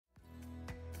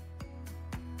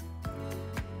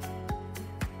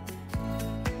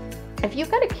If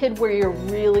you've got a kid where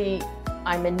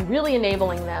I'm really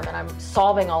enabling them and I'm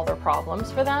solving all their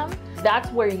problems for them, that's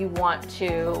where you want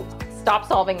to stop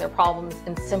solving their problems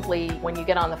and simply, when you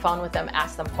get on the phone with them,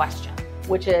 ask them questions,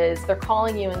 which is they're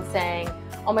calling you and saying,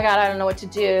 oh my God, I don't know what to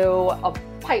do. A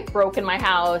pipe broke in my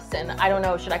house and I don't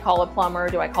know, should I call a plumber?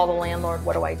 Do I call the landlord?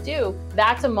 What do I do?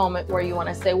 That's a moment where you want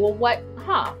to say, well, what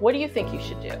do you think you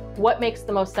should do? What makes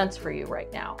the most sense for you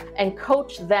right now? And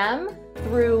coach them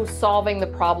through solving the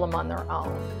problem on their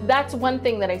own. That's one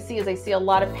thing that I see a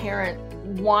lot of parents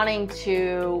wanting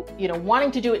to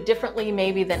do it differently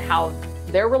maybe than how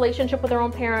their relationship with their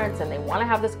own parents, and they want to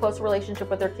have this close relationship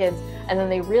with their kids. And then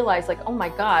they realize like, oh my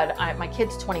God, my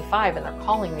kid's 25 and they're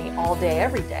calling me all day,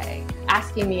 every day,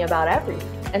 asking me about everything.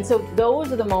 And so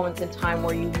those are the moments in time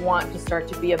where you want to start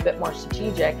to be a bit more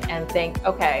strategic and think,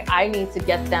 okay, I need to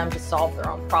get them to solve their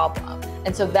own problem.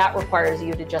 And so that requires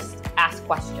you to just ask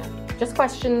questions. Just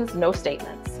questions, no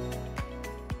statements.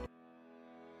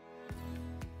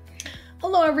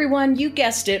 Hello, everyone. You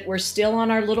guessed it. We're still on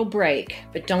our little break,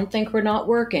 but don't think we're not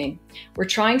working. We're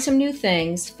trying some new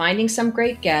things, finding some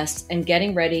great guests, and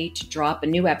getting ready to drop a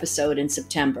new episode in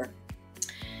September.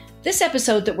 This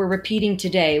episode that we're repeating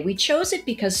today, we chose it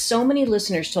because so many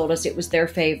listeners told us it was their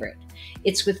favorite.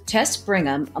 It's with Tess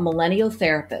Brigham, a millennial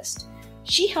therapist.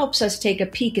 She helps us take a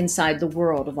peek inside the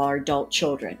world of our adult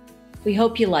children. We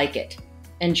hope you like it.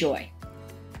 Enjoy.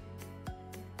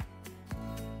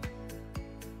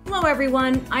 Hello,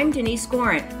 everyone. I'm Denise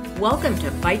Gorant. Welcome to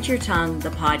Bite Your Tongue, the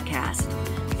podcast.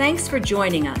 Thanks for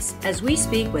joining us as we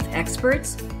speak with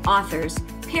experts, authors,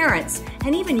 parents,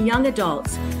 and even young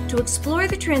adults to explore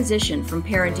the transition from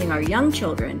parenting our young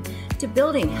children to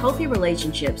building healthy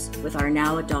relationships with our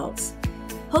now adults.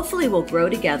 Hopefully, we'll grow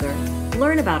together,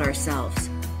 learn about ourselves,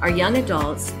 our young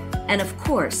adults, and of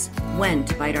course, when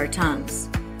to bite our tongues.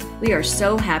 We are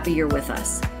so happy you're with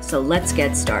us, so let's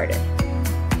get started.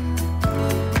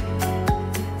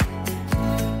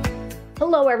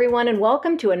 Hello, everyone, and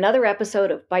welcome to another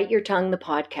episode of Bite Your Tongue, the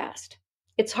podcast.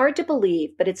 It's hard to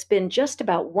believe, but it's been just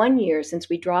about 1 year since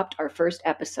we dropped our first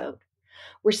episode.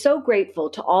 We're so grateful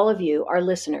to all of you, our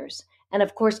listeners, and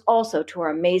of course also to our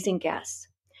amazing guests.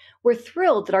 We're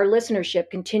thrilled that our listenership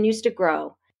continues to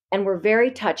grow, and we're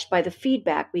very touched by the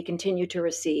feedback we continue to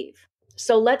receive.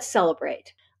 So let's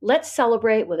celebrate. Let's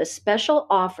celebrate with a special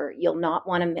offer you'll not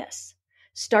want to miss.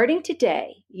 Starting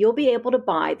today, you'll be able to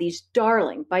buy these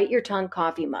darling Bite Your Tongue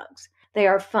coffee mugs. They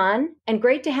are fun and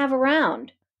great to have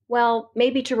around. Well,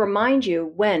 maybe to remind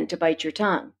you when to bite your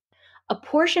tongue. A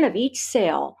portion of each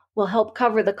sale will help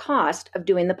cover the cost of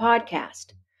doing the podcast.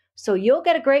 So you'll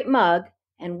get a great mug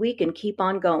and we can keep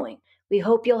on going. We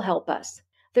hope you'll help us.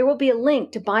 There will be a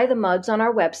link to buy the mugs on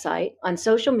our website, on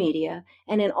social media,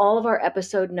 and in all of our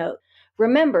episode notes.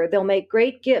 Remember, they'll make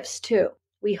great gifts too.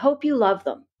 We hope you love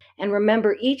them. And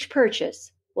remember, each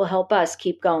purchase will help us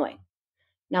keep going.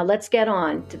 Now let's get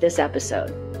on to this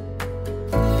episode.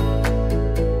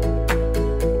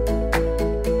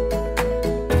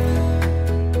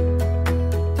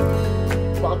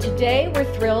 Well, today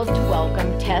we're thrilled to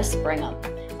welcome Tess Brigham,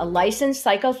 a licensed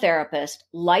psychotherapist,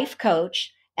 life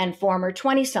coach, and former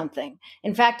 20-something.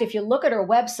 In fact, if you look at her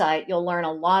website, you'll learn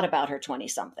a lot about her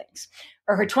 20-somethings,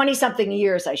 or her 20-something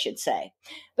years, I should say.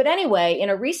 But anyway, in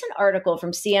a recent article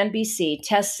from CNBC,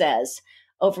 Tess says,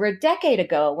 over a decade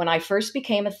ago, when I first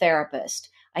became a therapist,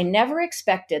 I never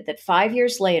expected that 5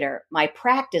 years later, my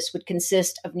practice would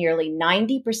consist of nearly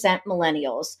 90%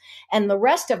 millennials, and the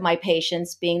rest of my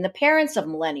patients being the parents of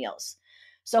millennials.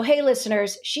 So hey,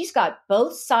 listeners, she's got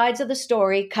both sides of the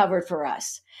story covered for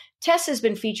us. Tess has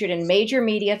been featured in major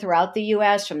media throughout the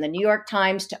U.S., from the New York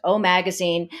Times to O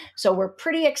Magazine, so we're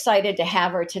pretty excited to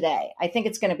have her today. I think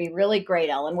it's going to be really great,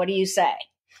 Ellen. What do you say?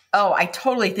 Oh, I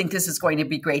totally think this is going to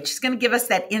be great. She's going to give us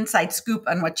that inside scoop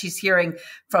on what she's hearing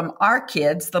from our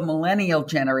kids, the millennial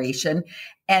generation.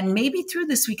 And maybe through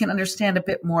this, we can understand a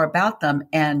bit more about them.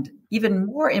 And even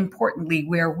more importantly,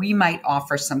 where we might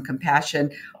offer some compassion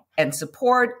and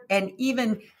support and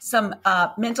even some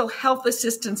mental health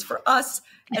assistance for us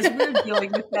as we're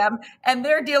dealing with them and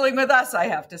they're dealing with us, I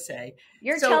have to say.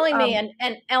 You're telling me,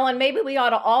 and Ellen, maybe we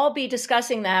ought to all be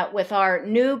discussing that with our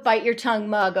new Bite Your Tongue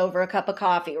mug over a cup of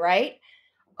coffee, right?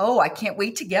 Oh, I can't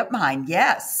wait to get mine.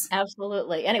 Yes.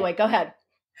 Absolutely. Anyway, go ahead.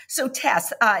 So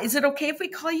Tess, is it okay if we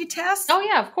call you Tess? Oh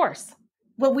yeah, of course.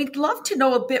 Well, we'd love to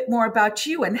know a bit more about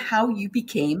you and how you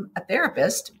became a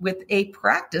therapist with a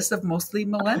practice of mostly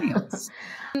millennials.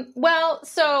 Well,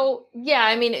 so yeah,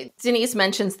 I mean, Denise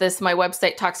mentions this. My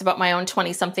website talks about my own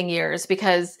 20-something years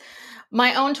because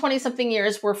My own 20 something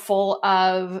years were full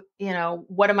of,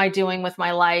 what am I doing with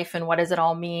my life and what does it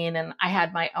all mean? And I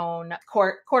had my own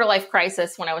quarter life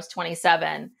crisis when I was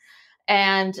 27.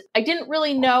 And I didn't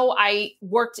really know.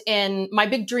 My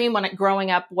big dream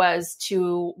growing up was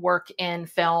to work in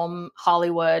film,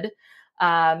 Hollywood.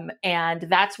 And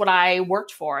that's what I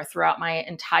worked for throughout my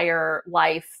entire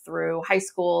life through high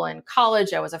school and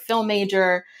college. I was a film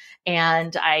major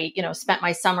and I, spent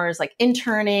my summers like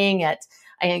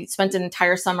I spent an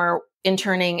entire summer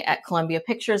interning at Columbia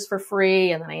Pictures for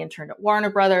free. And then I interned at Warner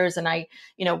Brothers. And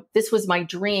this was my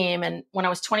dream. And when I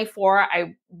was 24,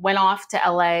 I went off to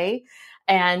LA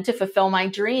and to fulfill my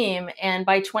dream. And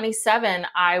by 27,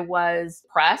 I was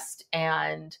depressed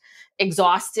and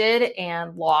exhausted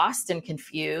and lost and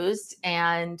confused.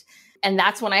 And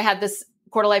that's when I had this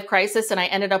quarter life crisis. And I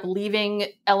ended up leaving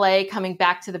LA, coming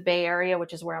back to the Bay Area,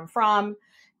 which is where I'm from,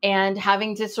 and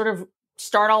having to sort of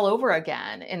start all over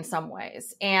again in some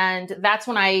ways. And that's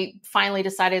when I finally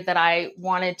decided that I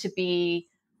wanted to be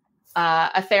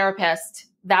a therapist.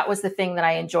 That was the thing that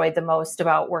I enjoyed the most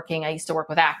about working. I used to work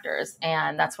with actors,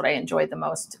 and that's what I enjoyed the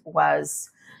most, was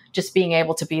just being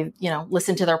able to be,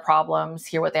 listen to their problems,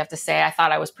 hear what they have to say. I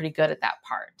thought I was pretty good at that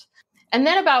part. And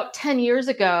then about 10 years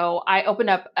ago, I opened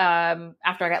up,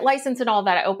 after I got licensed and all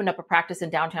that, I opened up a practice in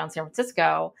downtown San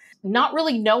Francisco, not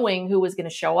really knowing who was going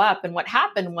to show up. And what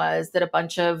happened was that a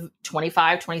bunch of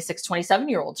 25, 26,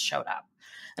 27-year-olds showed up.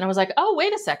 And I was like, oh,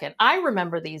 wait a second. I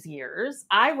remember these years.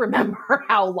 I remember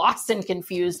how lost and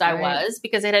confused I was,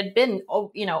 because it had been,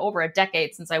 over a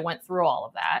decade since I went through all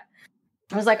of that.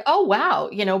 I was like, oh, wow.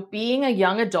 Being a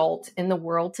young adult in the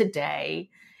world today,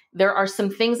 there are some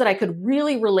things that I could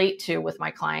really relate to with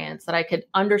my clients, that I could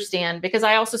understand, because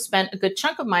I also spent a good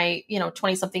chunk of my,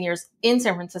 20 something years in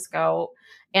San Francisco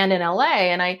and in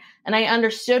LA. And I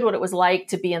understood what it was like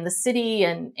to be in the city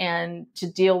and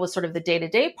to deal with sort of the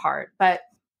day-to-day part. But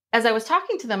as I was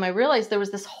talking to them, I realized there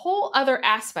was this whole other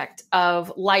aspect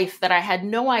of life that I had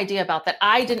no idea about, that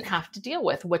I didn't have to deal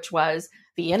with, which was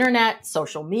the internet,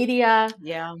 social media,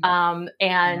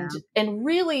 and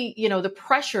really, the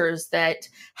pressures that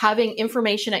having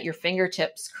information at your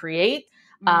fingertips create,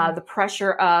 the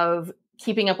pressure of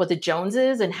keeping up with the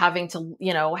Joneses and having to,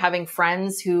 having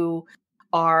friends who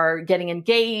are getting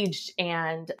engaged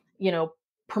and,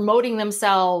 promoting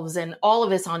themselves and all of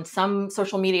this on some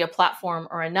social media platform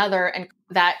or another, and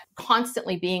that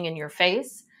constantly being in your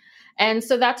face. And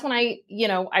so that's when I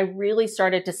really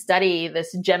started to study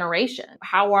this generation.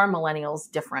 How are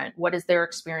millennials different? What is their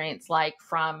experience like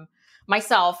from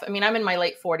myself? I mean, I'm in my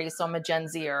late 40s, so I'm a Gen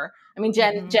Zer.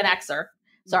 Gen Xer,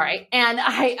 sorry. And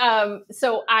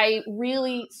so I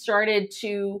really started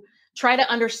to try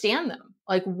to understand them.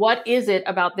 Like, what is it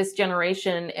about this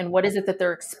generation and what is it that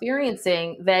they're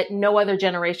experiencing that no other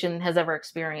generation has ever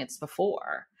experienced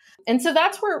before? And so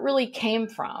that's where it really came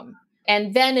from.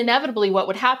 And then inevitably what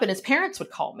would happen is parents would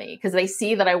call me because they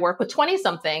see that I work with 20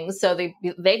 somethings. So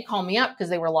they'd call me up because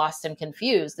they were lost and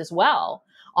confused as well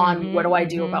on what do I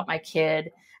do about my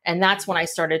kid? And that's when I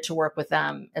started to work with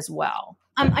them as well.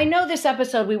 I know this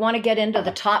episode, we want to get into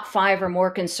the top 5 or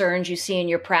more concerns you see in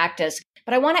your practice,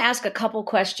 but I want to ask a couple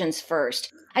questions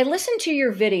first. I listened to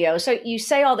your video, so you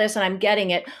say all this and I'm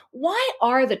getting it. Why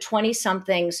are the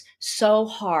 20-somethings so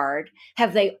hard?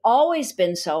 Have they always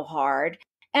been so hard?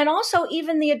 And also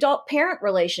even the adult-parent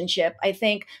relationship, I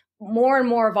think more and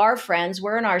more of our friends,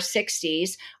 we're in our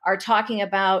 60s, are talking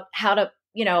about how to,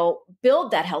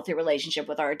 build that healthy relationship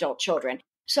with our adult children.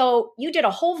 So you did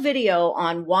a whole video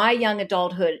on why young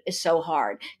adulthood is so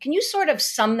hard. Can you sort of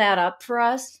sum that up for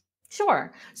us?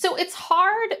 Sure. So it's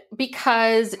hard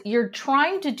because you're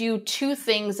trying to do 2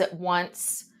 things at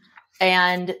once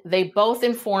and they both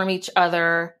inform each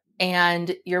other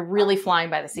and you're really flying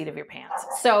by the seat of your pants.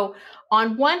 So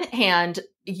on one hand,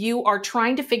 you are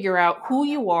trying to figure out who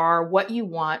you are, what you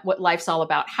want, what life's all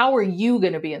about. How are you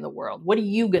going to be in the world? What are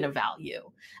you going to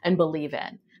value and believe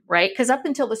in? Right? Because up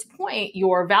until this point,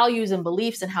 your values and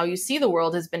beliefs and how you see the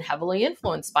world has been heavily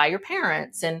influenced by your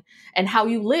parents and how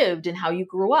you lived and how you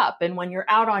grew up. And when you're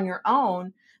out on your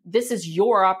own, this is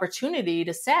your opportunity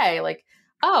to say, like,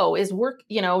 oh, is work,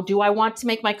 do I want to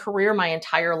make my career my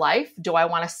entire life? Do I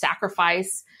want to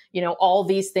sacrifice, all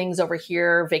these things over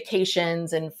here,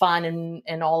 vacations and fun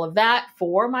and all of that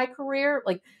for my career?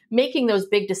 Like making those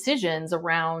big decisions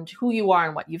around who you are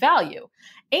and what you value.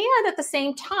 And at the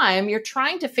same time, you're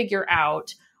trying to figure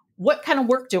out, what kind of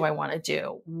work do I want to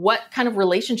do? What kind of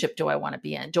relationship do I want to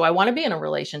be in? Do I want to be in a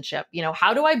relationship?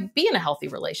 How do I be in a healthy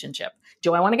relationship?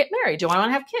 Do I want to get married? Do I want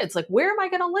to have kids? Like, where am I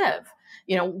going to live?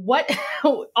 What,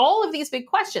 all of these big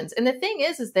questions. And the thing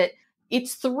is that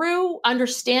it's through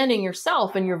understanding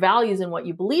yourself and your values and what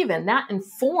you believe in that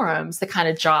informs the kind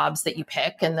of jobs that you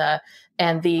pick and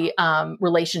the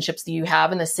relationships that you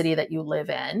have in the city that you live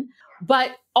in.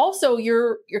 But also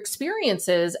your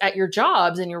experiences at your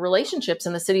jobs and your relationships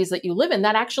in the cities that you live in,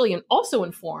 that actually also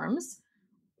informs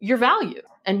your value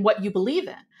and what you believe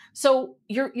in. So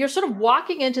you're sort of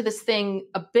walking into this thing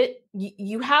a bit,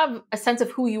 you have a sense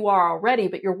of who you are already,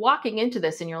 but you're walking into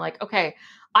this and you're like, okay,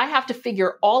 I have to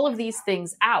figure all of these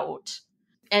things out.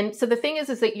 And so the thing is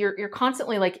that you're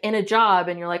constantly like in a job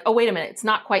and you're like, oh, wait a minute, it's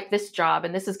not quite this job.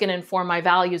 And this is going to inform my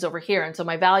values over here. And so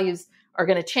my values are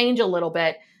going to change a little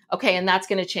bit. Okay. And that's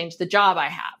going to change the job I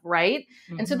have. Right.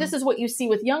 Mm-hmm. And so this is what you see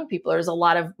with young people. There's a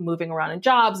lot of moving around in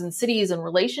jobs and cities and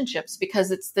relationships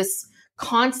because it's this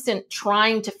constant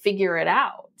trying to figure it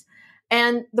out.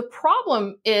 And the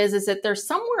problem is that there's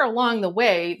somewhere along the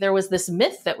way, there was this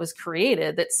myth that was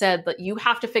created that said that you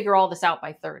have to figure all this out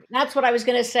by 30. That's what I was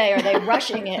going to say. Are they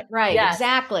rushing it? Right. Yes.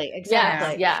 Exactly.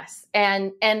 Yes.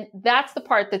 And that's the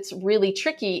part that's really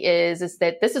tricky is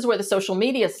that this is where the social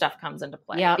media stuff comes into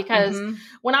play. Yeah. Because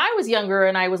when I was younger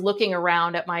and I was looking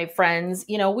around at my friends,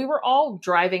 we were all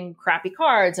driving crappy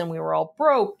cars and we were all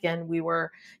broke and we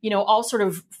were, all sort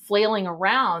of flailing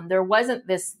around. There wasn't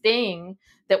this thing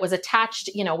that was attached,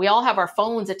 we all have our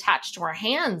phones attached to our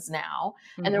hands now.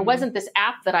 And there wasn't this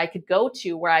app that I could go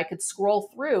to where I could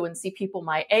scroll through and see people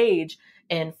my age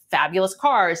in fabulous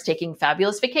cars, taking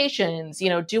fabulous vacations,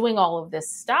 doing all of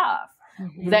this stuff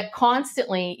that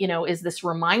constantly, is this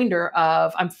reminder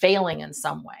of I'm failing in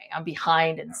some way. I'm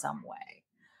behind in some way.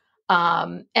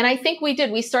 And I think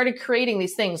we started creating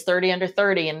these things 30 under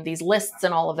 30 and these lists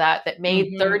and all of that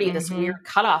made 30 this weird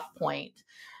cutoff point.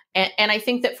 And I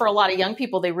think that for a lot of young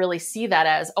people, they really see that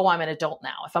as, oh, I'm an adult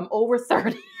now. If I'm over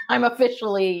 30, I'm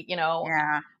officially,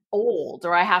 old,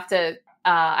 or I have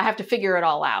to figure it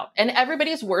all out. And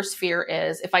everybody's worst fear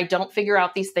is if I don't figure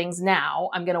out these things now,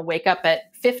 I'm going to wake up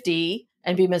at 50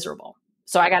 and be miserable.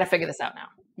 So I got to figure this out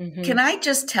now. Can I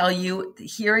just tell you,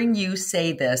 hearing you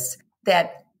say this,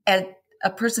 that as a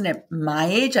person at my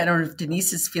age, I don't know if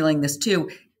Denise is feeling this too,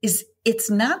 it's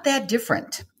not that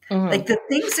different. Like the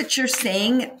things that you're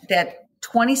saying that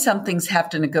 20-somethings have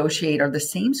to negotiate are the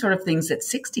same sort of things that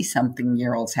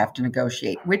 60-something-year-olds have to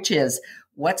negotiate, which is,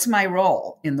 what's my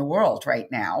role in the world right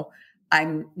now?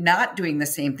 I'm not doing the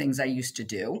same things I used to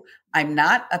do. I'm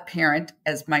not a parent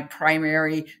as my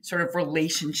primary sort of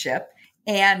relationship.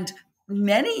 And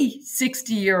many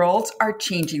 60-year-olds are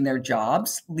changing their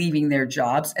jobs, leaving their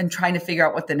jobs, and trying to figure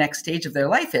out what the next stage of their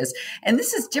life is. And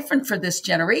this is different for this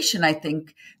generation, I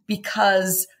think,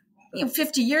 because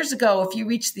 50 years ago, if you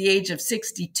reached the age of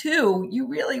 62, you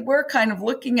really were kind of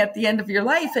looking at the end of your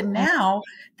life. And now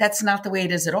that's not the way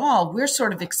it is at all. We're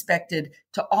sort of expected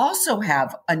to also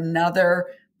have another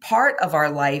part of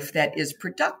our life that is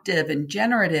productive and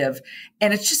generative.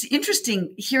 And it's just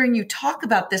interesting hearing you talk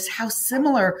about this, how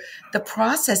similar the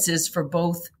process is for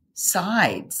both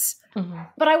sides.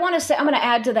 But I want to say, I'm going to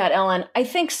add to that, Ellen. I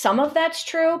think some of that's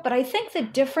true, but I think the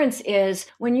difference is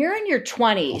when you're in your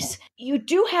 20s, you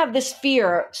do have this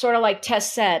fear, sort of like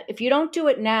Tess said, if you don't do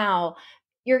it now,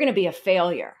 you're going to be a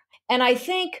failure. And I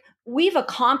think we've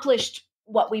accomplished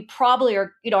what we probably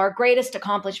are, our greatest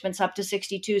accomplishments up to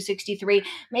 62, 63,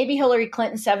 maybe Hillary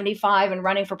Clinton 75 and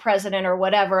running for president or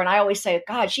whatever. And I always say,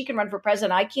 God, she can run for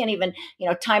president. I can't even,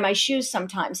 tie my shoes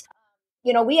sometimes.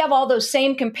 We have all those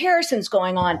same comparisons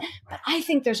going on, but I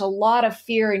think there's a lot of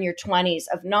fear in your 20s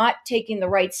of not taking the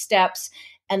right steps.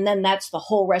 And then that's the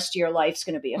whole rest of your life's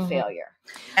going to be a failure.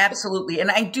 Absolutely.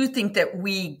 And I do think that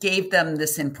we gave them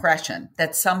this impression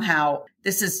that somehow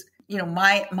this is,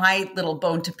 my little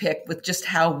bone to pick with just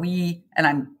how we, and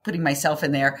I'm putting myself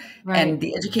in there, and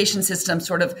the education system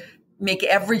sort of make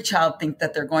every child think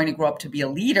that they're going to grow up to be a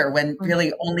leader when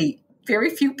really only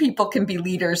very few people can be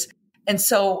leaders. And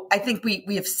so I think we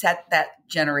have set that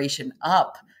generation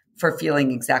up for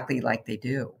feeling exactly like they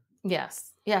do.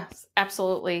 Yes,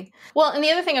 absolutely. Well, and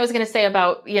the other thing I was going to say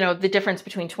about, the difference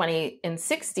between 20 and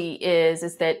 60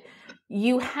 is that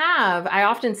I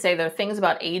often say there are things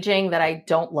about aging that I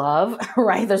don't love,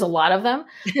 right? There's a lot of them.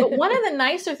 But one of the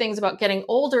nicer things about getting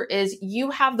older is you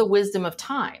have the wisdom of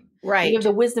time. Right. You have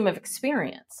the wisdom of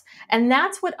experience. And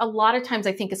that's what a lot of times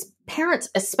I think as parents,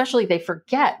 especially, they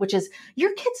forget, which is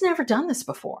your kid's never done this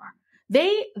before.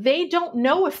 They don't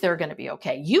know if they're going to be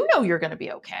okay. You know you're going to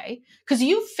be okay because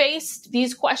you've faced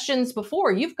these questions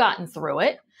before. You've gotten through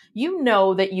it. you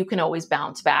know that you can always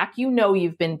bounce back. You know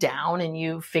you've been down and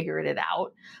you've figured it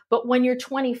out. But when you're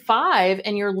 25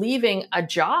 and you're leaving a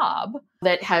job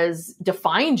that has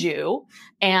defined you,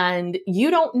 and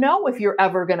you don't know if you're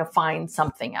ever going to find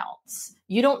something else.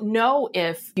 You don't know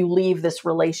if you leave this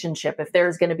relationship, if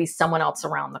there's going to be someone else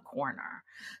around the corner.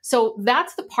 So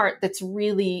that's the part that's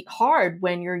really hard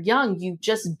when you're young.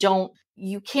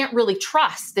 You can't really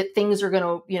trust that things are going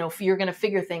to, you're going to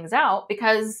figure things out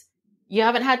because you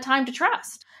haven't had time to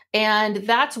trust. And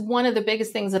that's one of the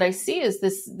biggest things that I see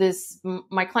is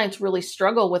my clients really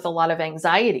struggle with a lot of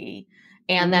anxiety.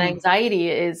 And that anxiety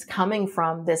is coming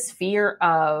from this fear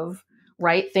of,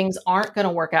 right, things aren't going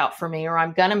to work out for me, or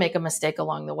I'm going to make a mistake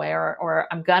along the way, or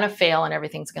I'm going to fail and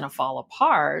everything's going to fall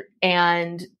apart.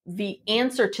 And the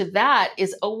answer to that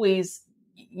is always,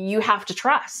 you have to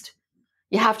trust.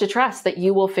 You have to trust that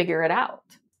you will figure it out.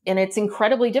 And it's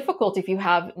incredibly difficult if you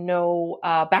have no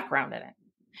background in it.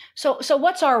 So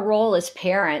what's our role as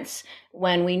parents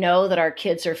when we know that our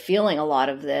kids are feeling a lot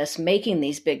of this, making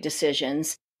these big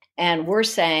decisions, and we're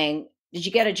saying, did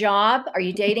you get a job? Are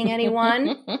you dating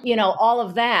anyone? All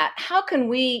of that. How can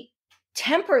we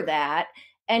temper that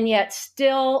and yet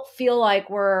still feel like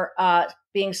we're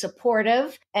being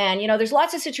supportive? And, there's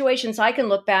lots of situations I can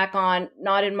look back on,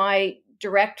 not in my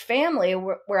direct family,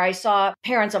 where I saw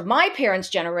parents of my parents'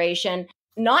 generation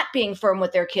not being firm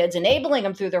with their kids, enabling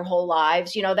them through their whole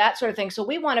lives, that sort of thing. So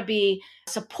we want to be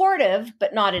supportive,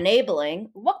 but not enabling.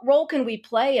 What role can we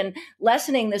play in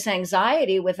lessening this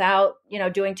anxiety without,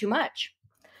 doing too much?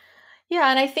 Yeah.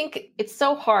 And I think it's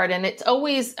so hard. And I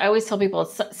always tell people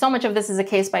so much of this is a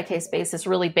case by case basis,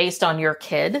 really based on your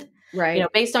kid, right?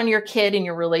 Based on your kid and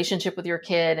your relationship with your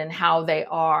kid and how they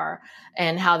are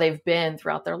and how they've been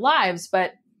throughout their lives.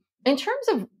 But in terms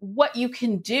of what you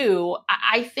can do,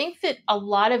 I think that a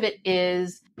lot of it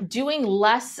is doing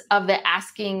less of the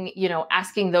asking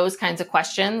those kinds of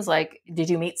questions. Like, did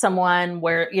you meet someone?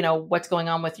 Where, what's going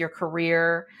on with your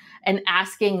career? And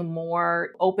asking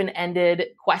more open-ended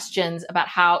questions about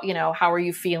how are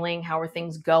you feeling? How are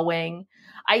things going?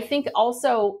 I think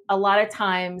also a lot of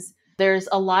times there's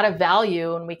a lot of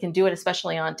value, and we can do it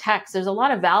especially on text. There's a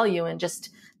lot of value in just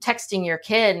texting your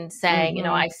kid and saying,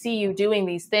 I see you doing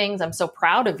these things. I'm so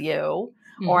proud of you.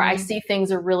 Or I see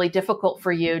things are really difficult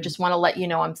for you. Just want to let you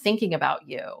know I'm thinking about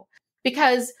you.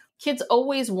 Because kids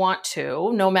always want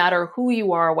to, no matter who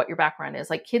you are or what your background is,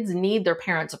 like kids need their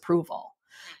parents' approval.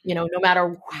 No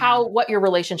matter what your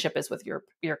relationship is with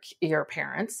your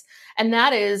parents. And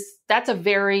that's a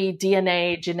very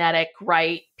DNA genetic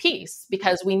right piece,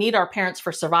 because we need our parents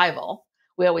for survival.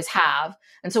 We always have.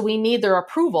 And so we need their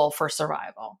approval for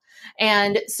survival.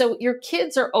 And so your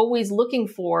kids are always looking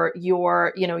for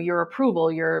your approval,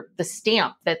 the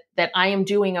stamp that I am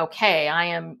doing okay. I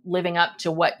am living up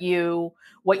to what you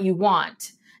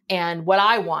want and what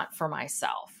I want for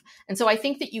myself. And so I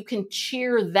think that you can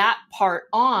cheer that part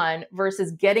on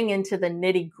versus getting into the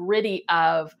nitty gritty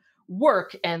of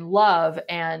work and love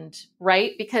and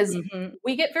right. Because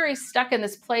we get very stuck in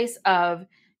this place of,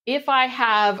 if I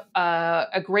have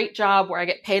a great job where I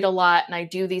get paid a lot and I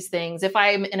do these things, if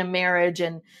I'm in a marriage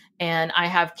and I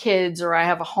have kids or I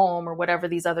have a home or whatever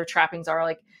these other trappings are,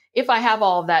 like if I have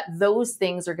all of that, those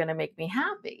things are going to make me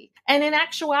happy. And in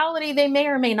actuality, they may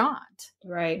or may not.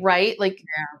 Right. Right. Like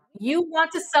you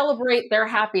want to celebrate their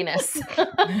happiness.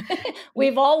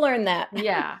 We've all learned that.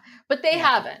 Yeah. But they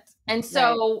haven't. And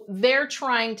so they're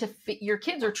trying to, your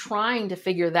kids are trying to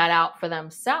figure that out for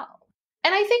themselves.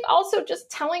 And I think also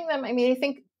just telling them, I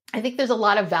think there's a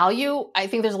lot of value. I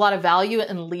think there's a lot of value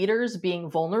in leaders being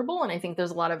vulnerable. And I think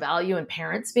there's a lot of value in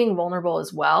parents being vulnerable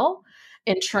as well,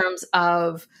 in terms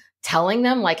of telling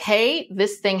them like, hey,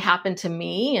 this thing happened to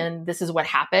me and this is what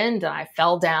happened. And I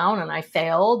fell down and I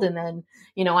failed. And then,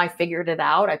 I figured it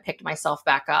out. I picked myself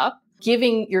back up.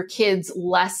 Giving your kids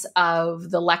less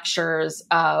of the lectures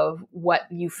of what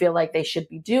you feel like they should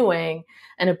be doing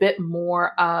and a bit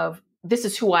more of, this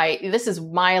is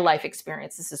my life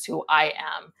experience. This is who I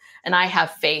am. And I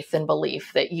have faith and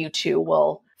belief that you two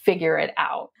will figure it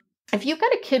out. If you've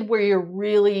got a kid where you're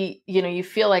really, you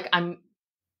feel like I'm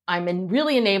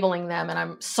really enabling them and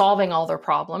I'm solving all their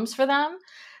problems for them,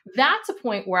 that's a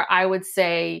point where I would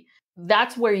say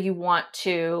that's where you want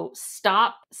to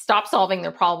stop solving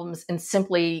their problems and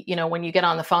simply, when you get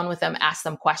on the phone with them, ask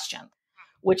them questions,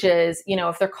 which is,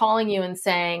 if they're calling you and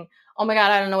saying, oh my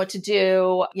God, I don't know what to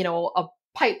do. A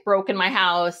pipe broke in my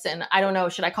house and I don't know,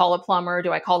 should I call a plumber?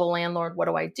 Do I call the landlord? What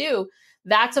do I do?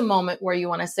 That's a moment where you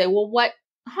want to say, well, what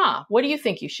do you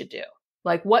think you should do?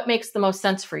 Like, what makes the most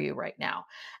sense for you right now?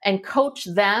 And coach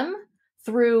them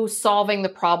through solving the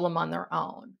problem on their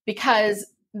own. Because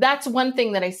that's one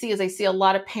thing that I see is I see a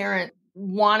lot of parents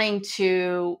wanting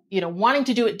to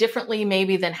do it differently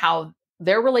maybe than how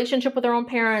their relationship with their own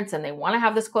parents, and they want to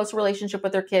have this close relationship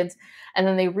with their kids. And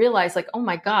then they realize like, oh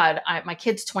my God, my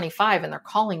kid's 25 and they're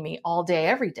calling me all day,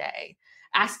 every day,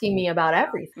 asking me about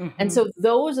everything. Mm-hmm. And so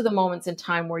those are the moments in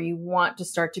time where you want to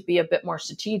start to be a bit more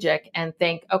strategic and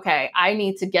think, okay, I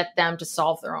need to get them to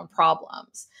solve their own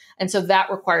problems. And so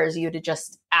that requires you to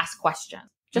just ask questions,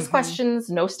 just questions,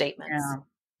 no statements.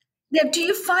 Yeah. Now, do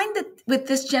you find that with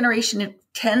this generation, it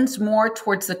tends more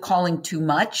towards the calling too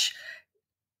much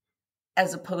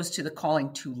as opposed to the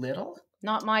calling too little?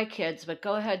 Not my kids, but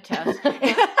go ahead, Tess.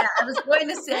 I was going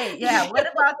to say,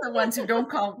 what about the ones who don't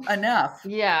call enough?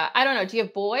 Yeah, I don't know. Do you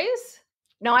have boys?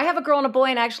 No, I have a girl and a boy,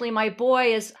 and actually my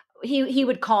boy is, he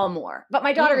would call more. But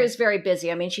my daughter is very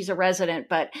busy. I mean, she's a resident,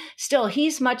 but still,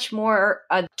 he's much more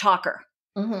a talker.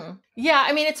 Mm-hmm. Yeah,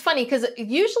 I mean, it's funny because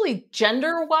usually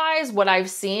gender-wise, what I've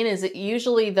seen is that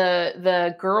usually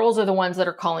the girls are the ones that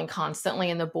are calling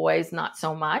constantly and the boys not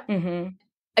so much. Mm-hmm.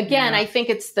 Again, I think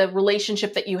it's the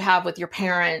relationship that you have with your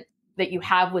parent, that you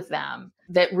have with them,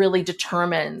 that really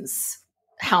determines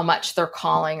how much they're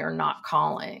calling or not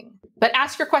calling. But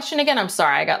ask your question again. I'm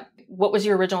sorry. What was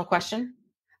your original question?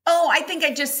 Oh, I think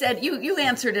I just said, you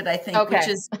answered it, I think, okay. Which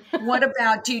is, what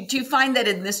about, do you find that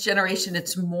in this generation,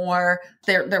 it's more,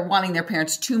 they're wanting their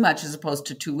parents too much as opposed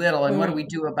to too little? And what do we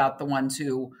do about the ones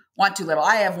who want too little?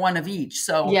 I have one of each.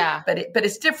 So, yeah, but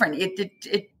it's different.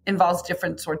 It involves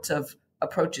different sorts of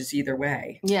approaches either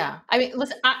way. Yeah. I mean,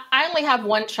 listen, I only have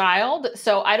one child,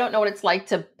 so I don't know what it's like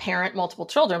to parent multiple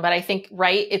children, but I think,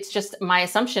 right, it's just, my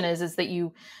assumption is that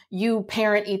you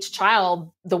parent each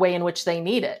child the way in which they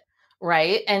need it.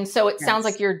 Right. And so it sounds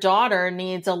like your daughter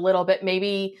needs a little bit,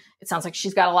 maybe it sounds like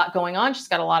she's got a lot going on. She's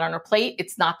got a lot on her plate.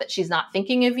 It's not that she's not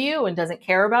thinking of you and doesn't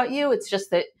care about you. It's just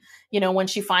that, when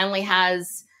she finally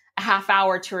has a half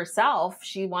hour to herself,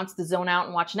 she wants to zone out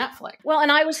and watch Netflix. Well,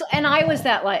 and I was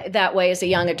that way as a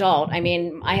young adult. I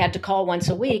mean, I had to call once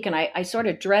a week, and I sort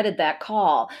of dreaded that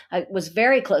call. I was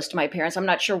very close to my parents. I'm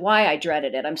not sure why I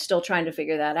dreaded it. I'm still trying to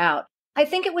figure that out. I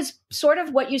think it was sort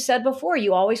of what you said before.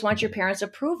 You always want your parents'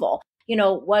 approval.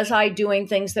 Was I doing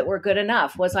things that were good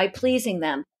enough? Was I pleasing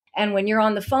them? And when you're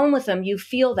on the phone with them, you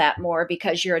feel that more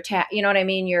because you're you know what I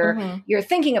mean? You're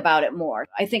thinking about it more.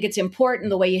 I think it's important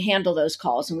the way you handle those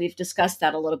calls. And we've discussed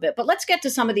that a little bit, but let's get to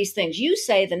some of these things. You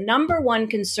say the number one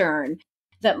concern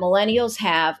that millennials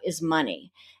have is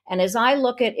money. And as I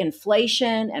look at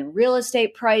inflation and real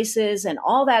estate prices and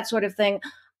all that sort of thing,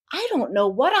 I don't know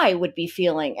what I would be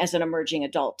feeling as an emerging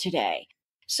adult today.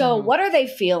 So what are they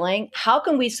feeling? How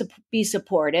can we be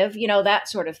supportive? That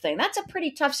sort of thing. That's a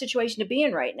pretty tough situation to be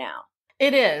in right now.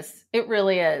 It is. It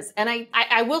really is. And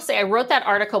I will say, I wrote that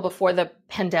article before the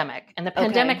pandemic, and the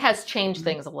pandemic has changed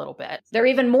things a little bit. They're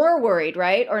even more worried,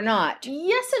 right? Or not?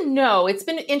 Yes and no. It's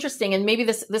been interesting. And maybe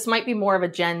this might be more of a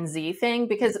Gen Z thing,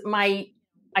 because I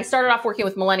started off working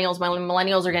with millennials. My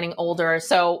millennials are getting older.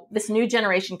 So this new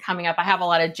generation coming up, I have a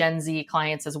lot of Gen Z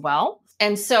clients as well.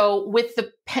 And so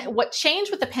what changed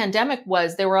with the pandemic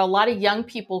was there were a lot of young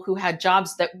people who had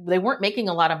jobs that they weren't making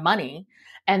a lot of money,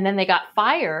 and then they got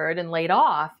fired and laid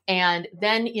off. And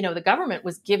then, the government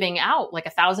was giving out like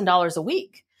 $1,000 a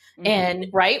week. Mm-hmm.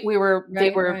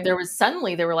 And there was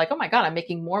suddenly, they were like, oh my God, I'm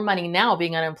making more money now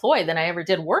being unemployed than I ever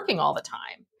did working all the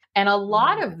time. And a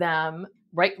lot of them,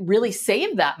 right, really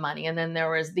saved that money. And then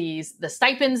there was the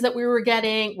stipends that we were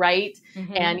getting, right?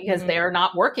 Mm-hmm, and because they're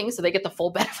not working, so they get the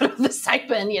full benefit of the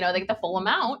stipend, they get the full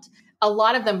amount. A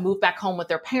lot of them moved back home with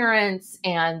their parents,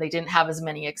 and they didn't have as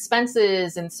many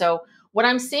expenses. And so what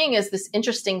I'm seeing is this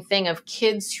interesting thing of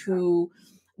kids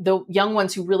the young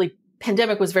ones who really,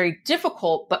 pandemic was very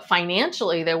difficult, but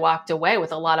financially they walked away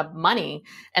with a lot of money,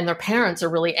 and their parents are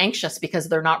really anxious because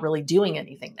they're not really doing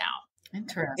anything now.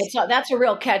 Interesting. That's a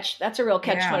real catch. That's a real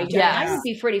catch 22. Yes. I would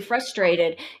be pretty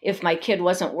frustrated if my kid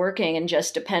wasn't working and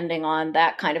just depending on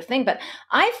that kind of thing. But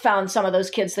I found some of those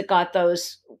kids that got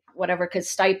those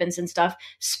stipends and stuff,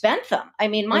 spent them. I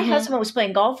mean, my husband was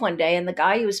playing golf one day, and the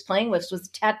guy he was playing with was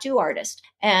a tattoo artist.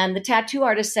 And the tattoo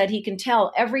artist said he can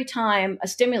tell every time a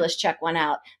stimulus check went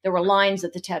out, there were lines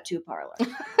at the tattoo parlor.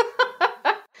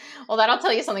 Well, that'll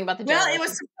tell you something about the generation. Well, it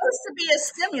was supposed to be a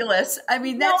stimulus. I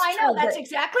mean, no, that's I know true, that's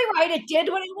exactly right. It did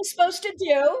what it was supposed to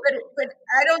do. But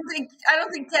I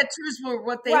don't think tattoos were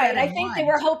what they had in I think mind. they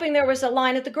were hoping there was a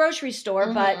line at the grocery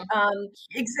store, but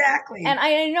exactly. And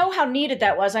I know how needed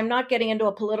that was. I'm not getting into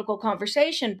a political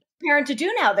conversation. Parent to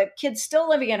do now, the kids still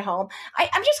living at home.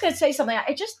 I'm just going to say something.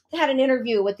 I just had an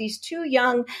interview with these two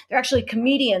young, they're actually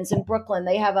comedians in Brooklyn.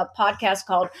 They have a podcast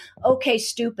called Okay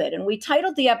Stupid. And we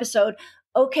titled the episode,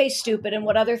 okay, stupid, and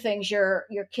what other things your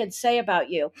kids say about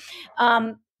you.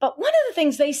 But one of the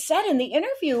things they said in the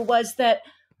interview was that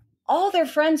all their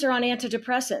friends are on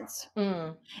antidepressants.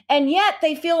 And yet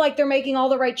they feel like they're making all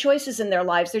the right choices in their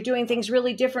lives. They're doing things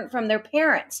really different from their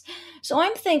parents. So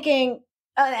I'm thinking,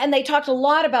 and they talked a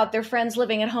lot about their friends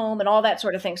living at home and all that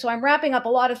sort of thing. So I'm wrapping up a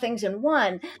lot of things in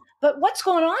one. But what's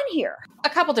going on here? A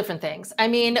couple different things. I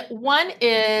mean, one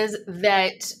is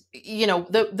that,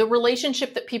 the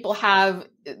relationship that people have,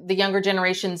 the younger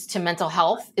generations, to mental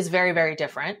health is very, very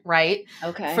different, right?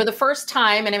 Okay. For the first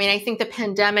time, and I mean, I think the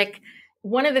pandemic,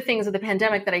 one of the things of the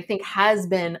pandemic that I think has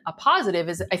been a positive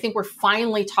is I think we're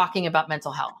finally talking about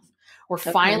mental health. We're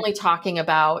finally talking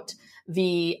about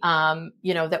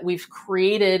that we've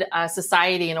created a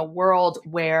society and a world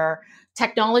where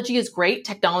technology is great.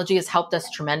 Technology has helped us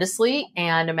tremendously.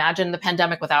 And imagine the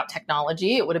pandemic without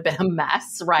technology. It would have been a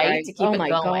mess, right? To keep it going.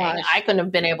 Gosh. I couldn't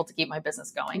have been able to keep my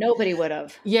business going. Nobody would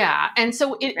have. Yeah. And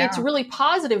so it's really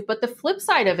positive. But the flip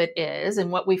side of it is,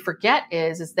 and what we forget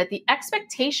is that the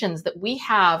expectations that we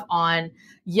have on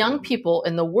young people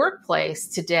in the workplace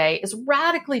today is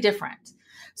radically different.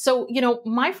 So,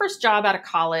 my first job out of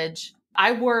college,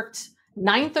 I worked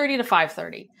 9:30 to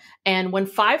 5:30. And when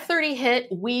 5:30 hit,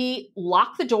 we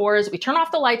locked the doors, we turned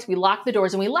off the lights, we locked the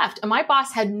doors, and we left. And my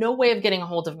boss had no way of getting a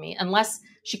hold of me unless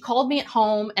she called me at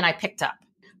home and I picked up.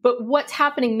 But what's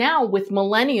happening now with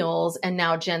millennials and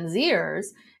now Gen Zers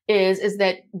is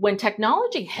that when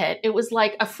technology hit, it was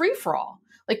like a free-for-all.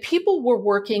 Like people were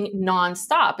working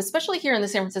nonstop, especially here in the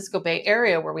San Francisco Bay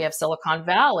Area where we have Silicon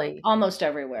Valley. Almost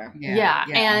everywhere. Yeah.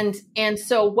 And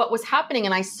so what was happening,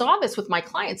 and I saw this with my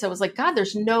clients, I was like, God,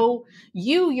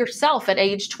 you yourself at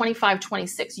age 25,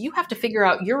 26, you have to figure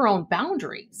out your own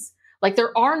boundaries. Like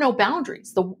there are no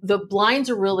boundaries. The blinds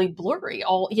are really blurry.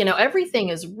 Everything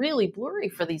is really blurry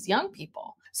for these young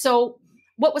people. So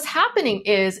what was happening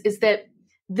is that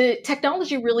the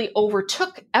technology really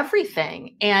overtook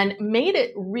everything and made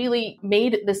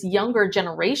this younger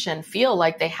generation feel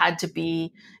like they had to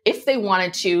be, if they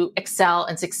wanted to excel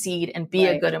and succeed and be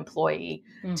a good employee,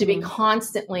 to be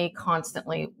constantly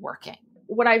working.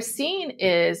 What I've seen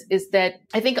is that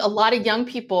I think a lot of young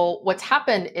people, what's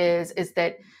happened is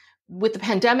that with the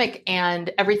pandemic and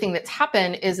everything that's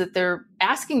happened is that they're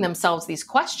asking themselves these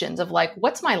questions of like,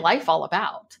 what's my life all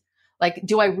about? Like,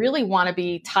 do I really want to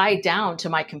be tied down to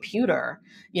my computer,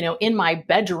 in my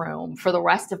bedroom for the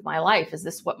rest of my life? Is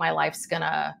this what my life's going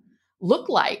to look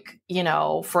like,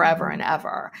 forever and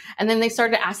ever? And then they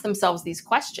started to ask themselves these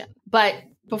questions. But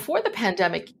before the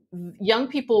pandemic, young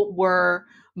people were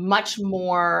much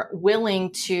more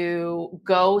willing to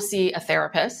go see a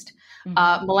therapist.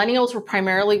 Millennials were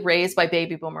primarily raised by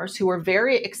baby boomers who were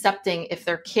very accepting if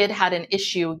their kid had an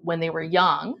issue when they were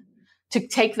young to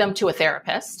take them to a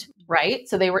therapist. Right.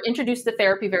 So they were introduced to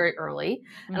therapy very early.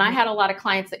 And I had a lot of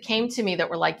clients that came to me that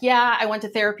were like, yeah, I went to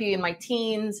therapy in my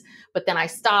teens, but then I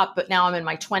stopped, but now I'm in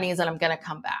my 20s and I'm going to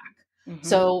come back.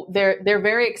 So they're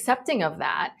very accepting of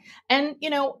that. And,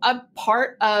 a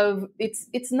part of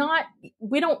it's not,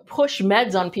 we don't push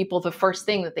meds on people the first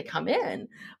thing that they come in.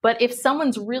 But if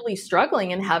someone's really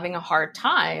struggling and having a hard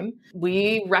time,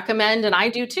 we recommend, and I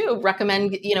do too,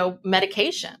 recommend,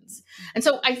 medications. And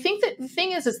so I think that the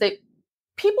thing is that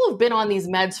people have been on these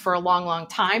meds for a long, long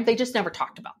time. They just never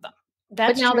talked about them.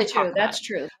 That's but now true. They talk about That's it.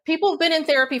 true. People have been in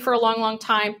therapy for a long, long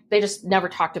time. They just never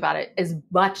talked about it as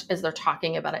much as they're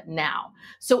talking about it now.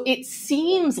 So it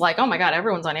seems like, oh my God,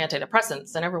 everyone's on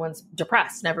antidepressants and everyone's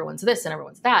depressed and everyone's this and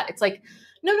everyone's that. It's like,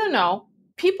 no.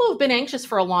 People have been anxious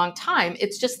for a long time.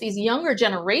 It's just these younger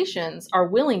generations are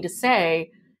willing to say,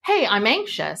 hey, I'm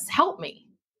anxious. Help me.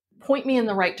 Point me in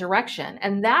the right direction.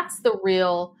 And that's the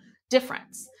real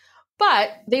difference.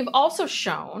 But they've also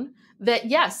shown that,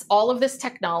 yes, all of this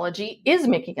technology is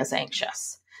making us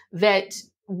anxious, that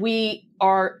we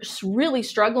are really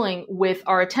struggling with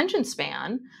our attention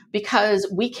span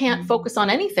because we can't focus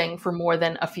on anything for more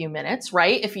than a few minutes,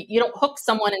 right? If you don't hook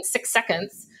someone in 6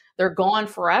 seconds, they're gone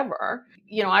forever.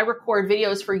 I record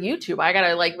videos for YouTube. I got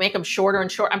to make them shorter and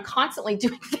shorter. I'm constantly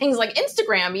doing things like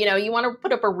Instagram. You want to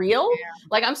put up a reel? Yeah.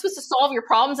 Like I'm supposed to solve your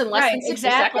problems in less than 60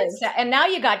 seconds. And now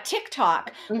you got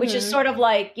TikTok, which is sort of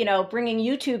like, bringing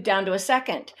YouTube down to a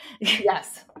second.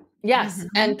 Yes.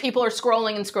 And people are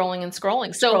scrolling and scrolling and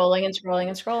scrolling. So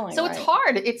scrolling. So it's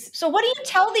hard. So what do you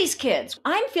tell these kids?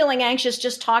 I'm feeling anxious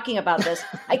just talking about this.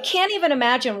 I can't even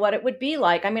imagine what it would be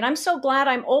like. I mean, I'm so glad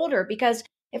I'm older because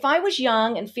if I was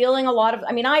young and feeling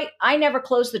I never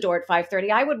closed the door at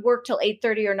 5:30. I would work till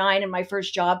 8:30 or 9 in my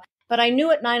first job, but I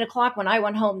knew at 9 o'clock when I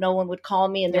went home, no one would call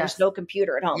me and there was no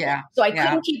computer at home. Yeah. So I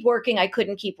couldn't keep working. I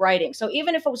couldn't keep writing. So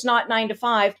even if it was not 9 to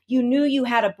 5, you knew you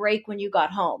had a break when you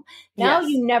got home. Now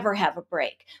you never have a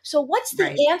break. So what's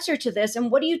the answer to this? And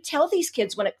what do you tell these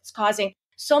kids when it's causing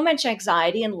so much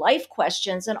anxiety and life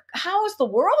questions? And how is the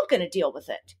world going to deal with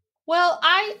it? Well,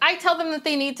 I tell them that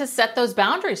they need to set those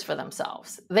boundaries for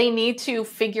themselves. They need to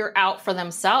figure out for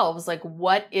themselves, like,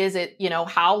 what is it,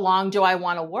 how long do I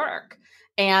want to work?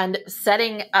 And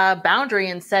setting a boundary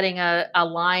and setting a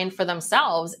line for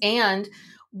themselves. And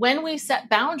when we set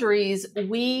boundaries,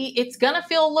 it's going to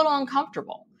feel a little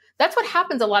uncomfortable. That's what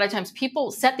happens a lot of times.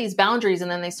 People set these boundaries and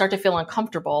then they start to feel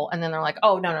uncomfortable. And then they're like,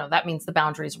 oh, no, that means the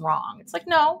boundary's wrong. It's like,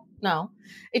 no.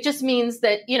 It just means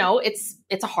that,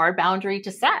 it's a hard boundary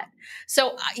to set.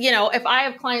 So, if I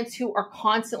have clients who are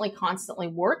constantly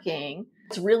working,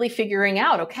 it's really figuring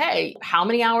out, okay, how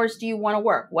many hours do you want to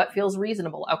work? What feels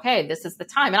reasonable? Okay, this is the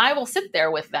time. And I will sit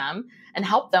there with them and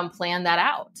help them plan that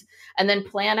out. And then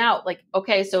plan out, like,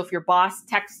 okay, so if your boss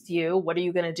texts you, what are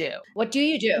you going to do? What do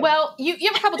you do? Well, you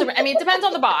have a couple different, it depends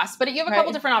on the boss, but you have a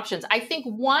couple different options. I think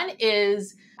one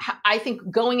is,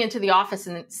 going into the office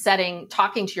and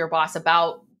talking to your boss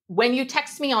about, when you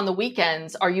text me on the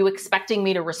weekends, are you expecting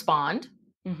me to respond?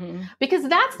 Mm-hmm. Because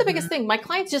that's the biggest thing. My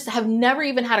clients just have never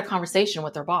even had a conversation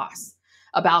with their boss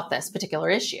about this particular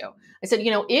issue. I said,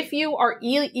 if you are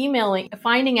emailing,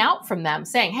 finding out from them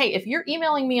saying, hey, if you're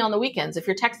emailing me on the weekends, if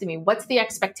you're texting me, what's the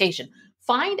expectation?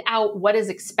 Find out what is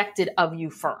expected of you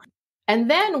first. And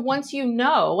then once you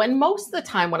know, and most of the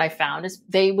time what I found is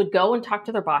they would go and talk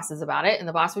to their bosses about it. And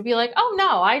the boss would be like, oh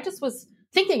no, I just was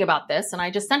thinking about this and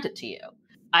I just sent it to you.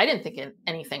 I didn't think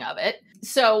anything of it.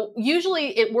 So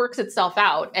usually it works itself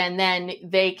out. And then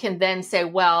they can then say,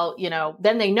 well,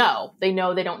 then they know they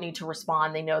don't need to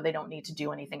respond. They know they don't need to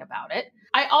do anything about it.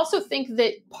 I also think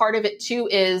that part of it too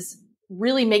is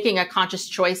really making a conscious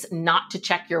choice not to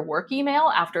check your work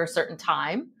email after a certain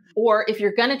time. Or if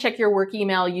you're going to check your work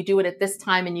email, you do it at this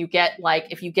time and you get,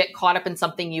 if you get caught up in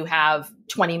something, you have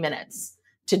 20 minutes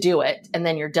to do it and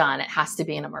then you're done. It has to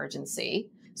be an emergency.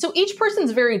 So each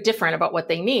person's very different about what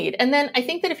they need. And then I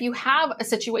think that if you have a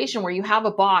situation where you have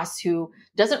a boss who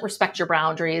doesn't respect your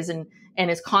boundaries and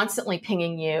is constantly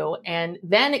pinging you, and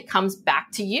then it comes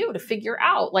back to you to figure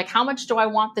out, how much do I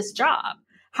want this job?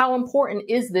 How important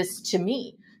is this to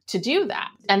me to do that?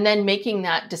 And then making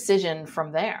that decision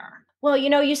from there. Well,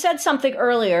 you said something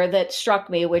earlier that struck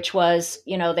me, which was,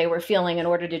 they were feeling in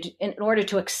order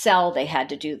to excel, they had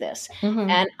to do this. Mm-hmm.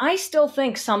 And I still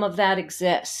think some of that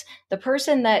exists. The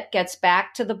person that gets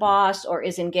back to the boss or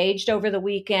is engaged over the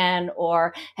weekend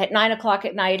or at 9 o'clock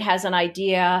at night has an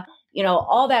idea,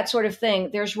 all that sort of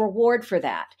thing, there's reward for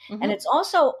that. Mm-hmm. And it's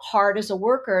also hard as a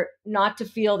worker not to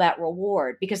feel that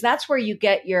reward, because that's where you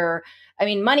get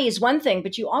money is one thing,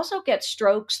 but you also get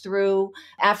strokes through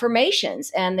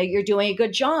affirmations and that you're doing a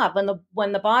good job. And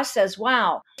when the boss says,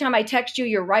 wow, every time I text you,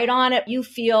 you're right on it, you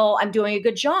feel I'm doing a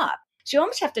good job. So you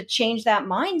almost have to change that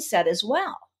mindset as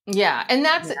well. Yeah. And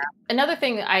that's another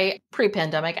thing.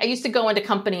 Pre-pandemic, I used to go into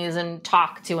companies and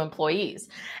talk to employees.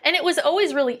 And it was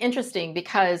always really interesting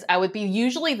because I would be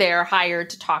usually there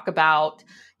hired to talk about,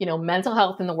 mental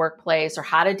health in the workplace or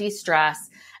how to de-stress.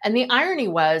 And the irony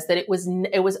was that it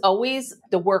was always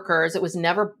the workers. It was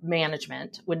never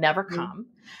management, would never come.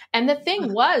 And the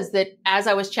thing was that as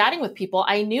I was chatting with people,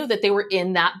 I knew that they were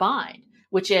in that bind,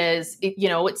 which is,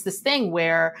 it's this thing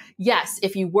where, yes,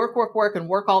 if you work and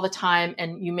work all the time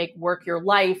and you make work your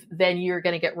life, then you're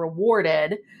going to get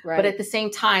rewarded. Right. But at the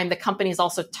same time, the company is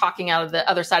also talking out of the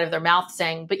other side of their mouth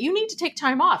saying, but you need to take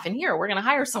time off. And here, we're going to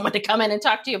hire someone to come in and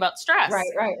talk to you about stress.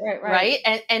 Right.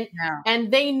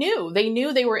 And they knew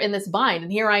they were in this bind.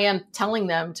 And here I am telling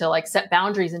them to set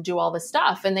boundaries and do all this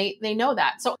stuff. And they know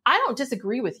that. So I don't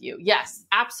disagree with you. Yes,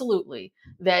 absolutely.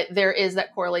 That there is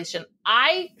that correlation.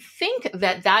 I think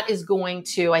that is going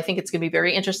to, I think it's going to be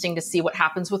very interesting to see what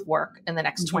happens with work in the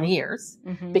next 20 years,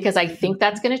 because I think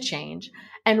that's going to change.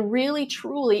 And really,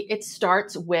 truly, it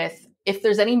starts with, if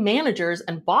there's any managers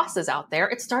and bosses out there,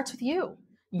 it starts with you.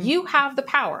 You have the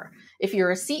power. If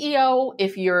you're a CEO,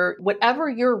 if you're whatever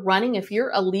you're running, if you're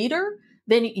a leader,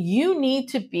 then you need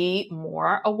to be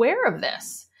more aware of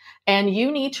this. And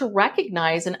you need to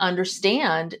recognize and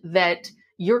understand that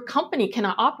your company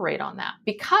cannot operate on that,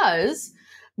 because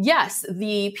yes,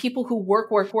 the people who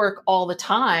work all the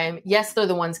time, yes, they're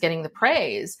the ones getting the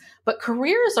praise, but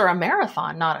careers are a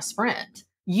marathon, not a sprint.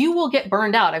 You will get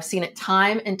burned out. I've seen it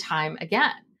time and time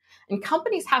again. And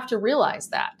companies have to realize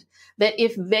that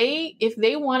if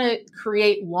they want to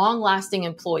create long-lasting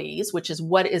employees, which is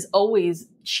what is always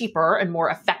cheaper and more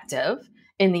effective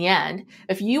in the end,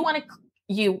 if you want to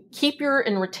you keep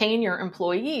and retain your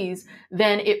employees,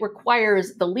 then it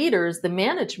requires the leaders, the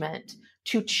management,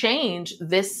 to change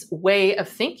this way of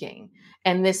thinking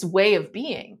and this way of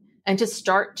being, and to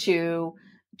start to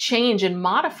change and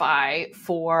modify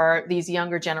for these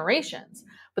younger generations.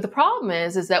 But the problem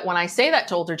is that when I say that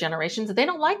to older generations, they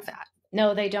don't like that.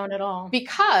 No, they don't at all.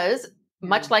 Because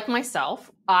much like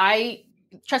myself,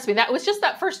 trust me, that was just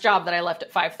that first job that I left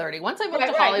at 5:30. Once I moved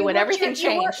to Hollywood, everything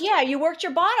changed. You worked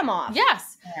your bottom off.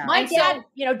 Yes. Yeah. My dad,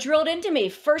 drilled into me,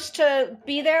 first to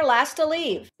be there, last to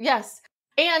leave. Yes.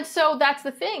 And so that's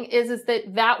the thing is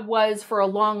that was for a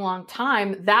long, long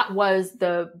time, that was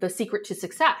the secret to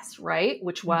success, right?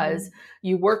 Which was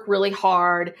you work really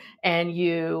hard and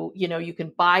you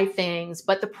can buy things.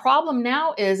 But the problem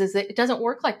now is that it doesn't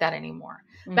work like that anymore.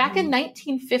 Back in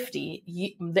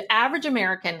 1950, the average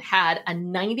American had a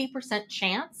 90%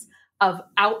 chance of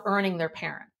out-earning their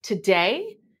parent.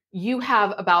 Today, you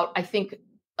have about, I think,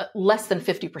 less than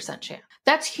 50% chance.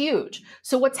 That's huge.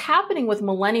 So what's happening with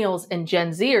millennials and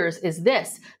Gen Zers is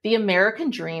the American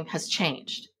dream has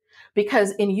changed.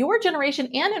 Because in your generation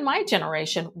and in my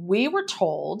generation, we were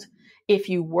told if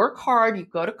you work hard, you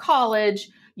go to college,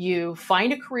 you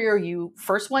find a career, you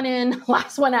first one in,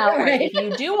 last one out, right? If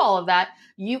you do all of that,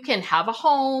 you can have a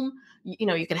home,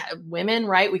 you can have women,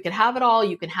 right? We can have it all.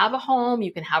 You can have a home,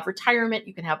 you can have retirement,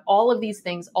 you can have all of these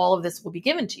things. All of this will be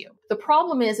given to you. The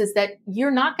problem is that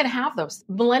you're not going to have those.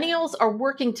 Millennials are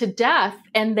working to death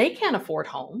and they can't afford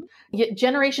home. Yet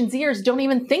Generation Zers don't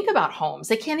even think about homes.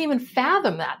 They can't even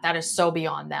fathom that. That is so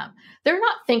beyond them. They're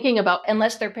not thinking about,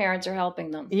 unless their parents are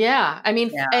helping them. Yeah. I mean,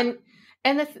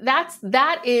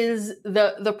 that is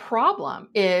the problem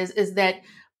is that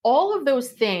all of those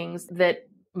things that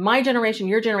my generation,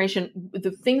 your generation, the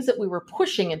things that we were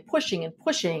pushing and pushing and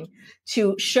pushing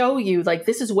to show you, like,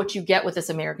 this is what you get with this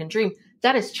American dream,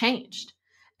 that has changed.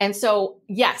 And so,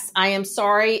 yes, I am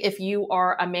sorry if you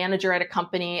are a manager at a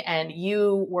company and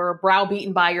you were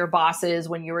browbeaten by your bosses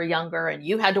when you were younger and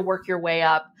you had to work your way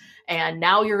up and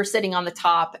now you're sitting on the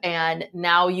top and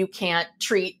now you can't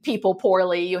treat people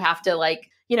poorly. You have to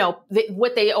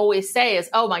what they always say is,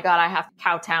 oh my God, I have to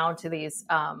kowtow to these,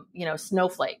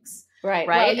 snowflakes. Right.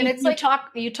 Right. Well,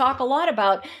 and you talk a lot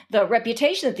about the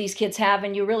reputation that these kids have,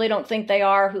 and you really don't think they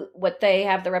are what they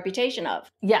have the reputation of.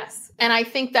 Yes. And I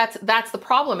think that's the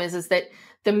problem is that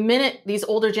the minute these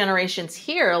older generations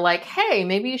hear like, hey,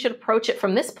 maybe you should approach it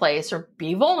from this place or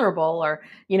be vulnerable or,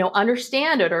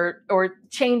 understand it or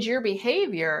change your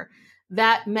behavior,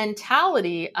 that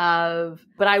mentality of,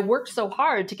 but I worked so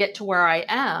hard to get to where I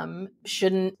am,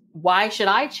 why should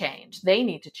I change? They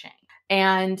need to change.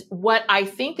 And what I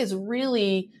think is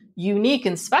really unique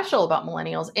and special about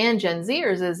millennials and Gen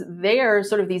Zers is they are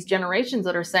sort of these generations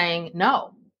that are saying,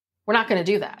 no, we're not going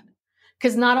to do that.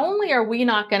 Because not only are we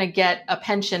not going to get a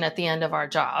pension at the end of our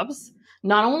jobs,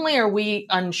 not only are we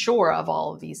unsure of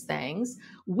all of these things,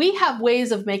 we have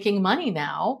ways of making money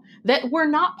now that were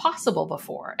not possible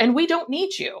before. And we don't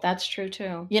need you. That's true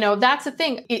too. That's the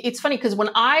thing. It's funny because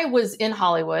when I was in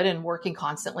Hollywood and working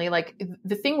constantly, like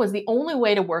the thing was the only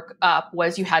way to work up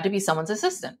was you had to be someone's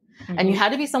assistant. Mm-hmm. And you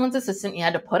had to be someone's assistant. You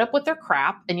had to put up with their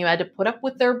crap and you had to put up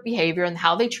with their behavior and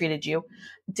how they treated you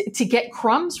to get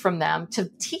crumbs from them to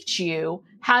teach you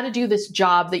how to do this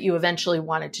job that you eventually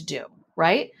wanted to do.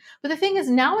 Right. But the thing is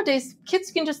nowadays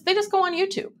kids they just go on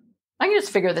YouTube. I can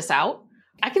just figure this out.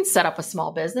 I can set up a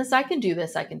small business. I can do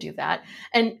this. I can do that.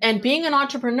 And being an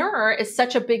entrepreneur is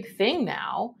such a big thing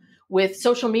now with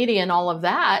social media and all of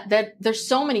that there's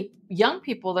so many young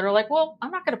people that are like, well,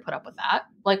 I'm not going to put up with that.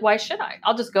 Like, why should I?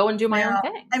 I'll just go and do my own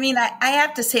thing. I mean, I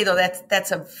have to say, though,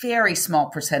 that's a very small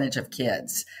percentage of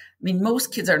kids. I mean,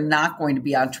 most kids are not going to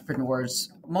be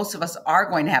entrepreneurs. Most of us are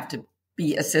going to have to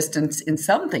be assistants in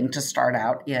something to start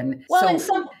out in. Well,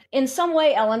 in some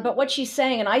way, Ellen, but what she's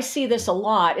saying, and I see this a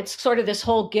lot, it's sort of this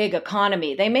whole gig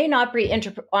economy. They may not be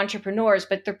entrepreneurs,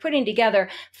 but they're putting together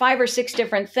 5 or 6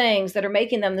 different things that are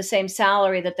making them the same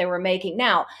salary that they were making.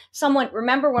 Now,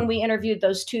 remember when we interviewed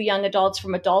those 2 young adults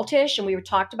from Adultish and we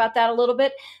talked about that a little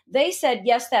bit? They said,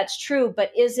 yes, that's true,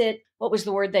 but what was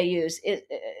the word they used?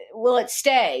 Will it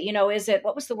stay?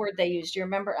 What was the word they used? Do you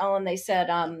remember, Ellen? They said,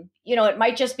 it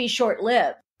might just be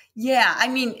short-lived. Yeah, I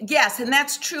mean, yes, and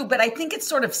that's true, but I think it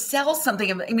sort of sells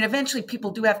something. I mean, eventually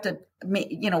people do have to,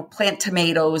 plant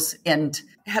tomatoes and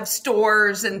have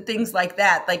stores and things like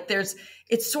that. Like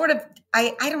it's sort of,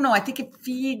 I don't know, I think it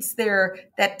feeds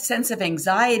that sense of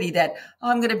anxiety that,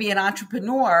 I'm going to be an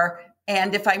entrepreneur.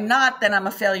 And if I'm not, then I'm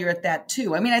a failure at that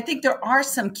too. I mean, I think there are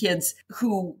some kids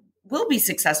who will be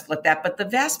successful at that, but the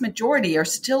vast majority are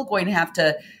still going to have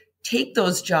to take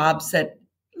those jobs that,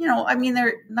 I mean,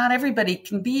 not everybody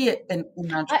can be an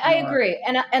entrepreneur. I agree.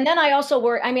 And then I also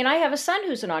worry, I mean, I have a son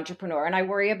who's an entrepreneur, and I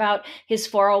worry about his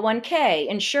 401k,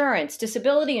 insurance,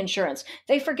 disability insurance.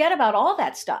 They forget about all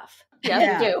that stuff.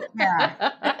 Yes, they do.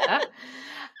 Yeah.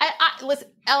 Listen,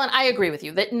 Ellen, I agree with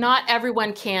you that not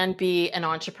everyone can be an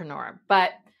entrepreneur,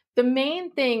 but the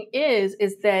main thing is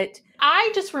that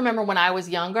I just remember when I was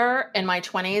younger in my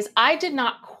 20s, I did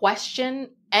not question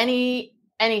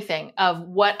anything of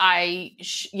what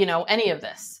any of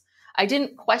this. I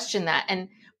didn't question that. And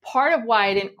part of why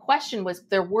I didn't question was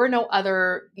there were no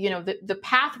other, the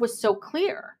path was so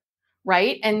clear,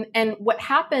 right? And what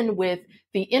happened with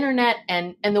the internet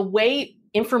and the way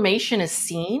information is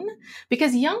seen,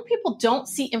 because young people don't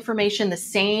see information the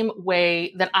same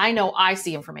way that I know I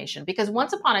see information, because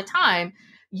once upon a time,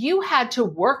 you had to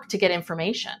work to get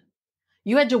information.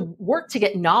 You had to work to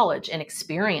get knowledge and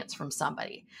experience from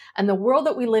somebody. And the world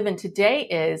that we live in today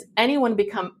is anyone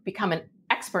become an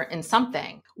expert in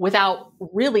something without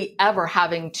really ever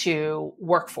having to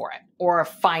work for it or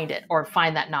find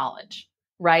that knowledge,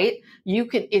 right?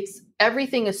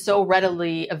 Everything is so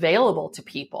readily available to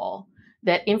people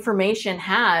that information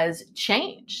has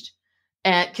changed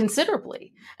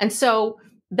considerably. And so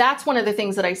that's one of the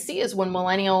things that I see is when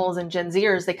millennials and Gen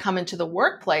Zers, they come into the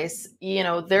workplace,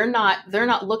 they're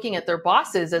not looking at their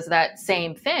bosses as that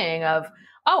same thing of,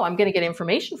 oh, I'm going to get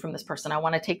information from this person. I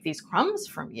want to take these crumbs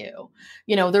from you.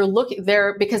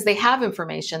 They're because they have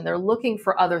information. They're looking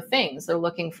for other things. They're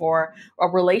looking for a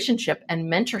relationship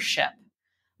and mentorship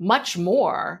much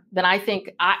more than I think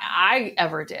I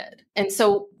ever did. And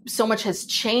so much has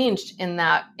changed in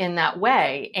that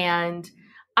way. And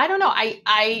I don't know.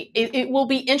 It will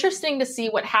be interesting to see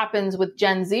what happens with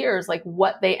Gen Zers, like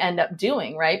what they end up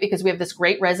doing, right? Because we have this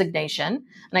great resignation,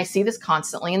 and I see this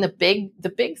constantly. And the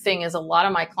big thing is a lot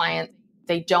of my clients,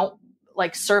 they don't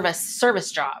like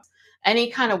service jobs.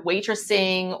 Any kind of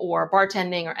waitressing or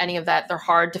bartending or any of that, they're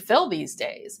hard to fill these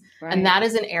days. Right. And that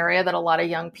is an area that a lot of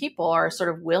young people are sort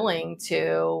of willing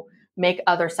to make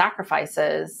other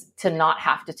sacrifices to not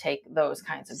have to take those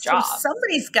kinds of jobs. So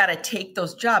somebody's got to take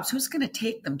those jobs. Who's going to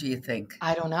take them, do you think?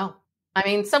 I don't know. I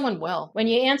mean, someone will. When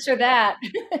you answer that,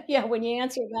 when you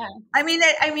answer that. I mean,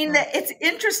 it's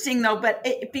interesting though, but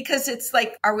because it's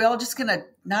like, are we all just going to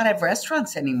not have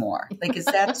restaurants anymore? Like, is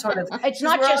that sort of? It's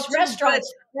not just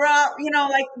restaurants. We're all,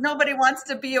 like nobody wants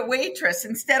to be a waitress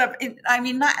instead of.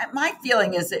 My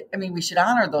feeling is that we should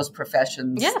honor those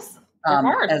professions. Yes,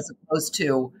 as opposed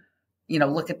to,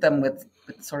 look at them with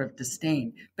sort of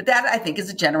disdain. But that I think is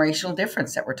a generational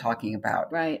difference that we're talking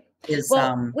about. Right.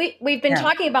 We've been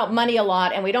talking about money a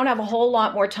lot, and we don't have a whole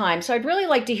lot more time. So I'd really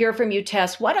like to hear from you,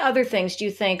 Tess. What other things do you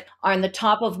think are on the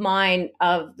top of mind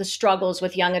of the struggles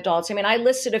with young adults? I mean, I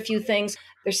listed a few things.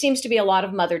 There seems to be a lot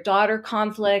of mother-daughter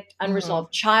conflict,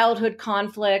 unresolved childhood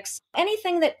conflicts.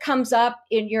 Anything that comes up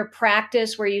in your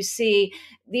practice where you see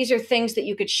these are things that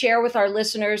you could share with our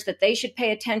listeners that they should pay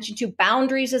attention to?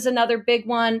 Boundaries is another big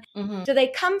one. Mm-hmm. Do they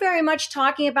come very much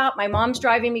talking about my mom's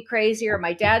driving me crazy or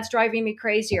my dad's driving me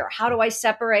crazy or how do I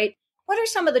separate? What are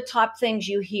some of the top things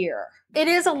you hear? It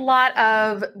is a lot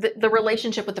of the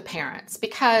relationship with the parents,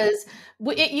 because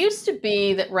it used to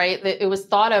be that it was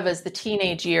thought of as the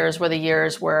teenage years were the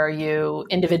years where you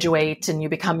individuate and you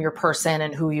become your person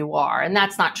and who you are. And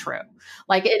that's not true.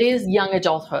 Like, it is young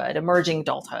adulthood, emerging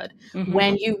adulthood,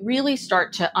 when you really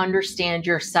start to understand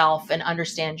yourself and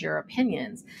understand your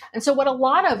opinions. And so what a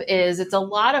lot of it's a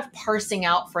lot of parsing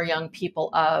out for young people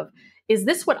of, is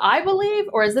this what I believe,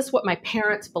 or is this what my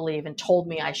parents believe and told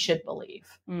me I should believe?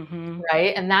 Mm-hmm.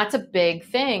 Right. And that's a big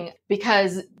thing,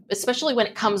 because especially when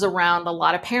it comes around, a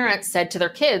lot of parents said to their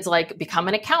kids, like, become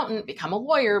an accountant, become a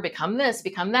lawyer, become this,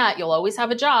 become that. You'll always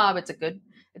have a job. It's a good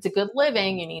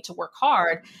living. You need to work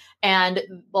hard. And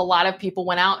a lot of people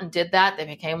went out and did that. They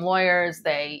became lawyers.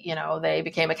 They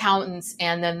became accountants.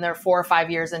 And then they're 4 or 5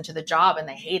 years into the job and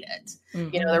they hate it.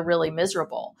 Mm-hmm. They're really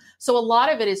miserable. So a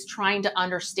lot of it is trying to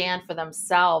understand for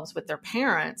themselves with their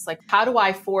parents, like, how do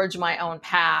I forge my own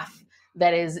path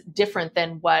that is different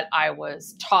than what I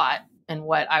was taught and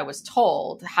what I was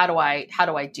told? How do I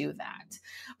do that?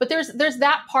 But there's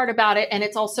that part about it. And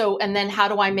it's also, and then how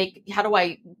do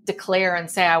I declare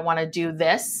and say, I want to do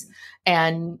this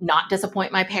and not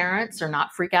disappoint my parents or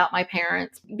not freak out my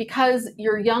parents? Because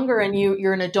you're younger and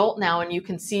you're an adult now and you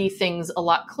can see things a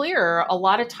lot clearer. A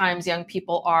lot of times young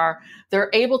people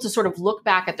they're able to sort of look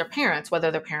back at their parents,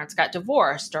 whether their parents got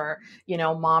divorced or,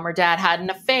 mom or dad had an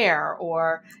affair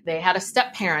or they had a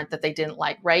step parent that they didn't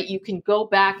like, right? You can go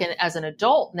back and as an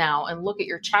adult now and look at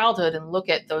your childhood and look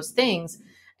at those things.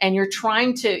 And you're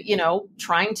trying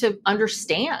to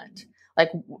understand, like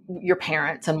your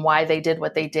parents and why they did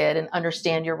what they did and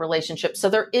understand your relationship. So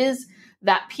there is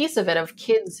that piece of it of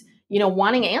kids,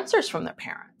 wanting answers from their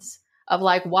parents of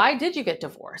like, why did you get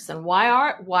divorced? And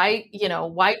why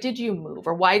did you move,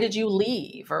 or why did you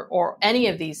leave, or any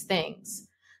of these things?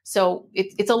 So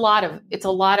it's a lot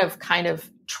of kind of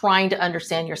trying to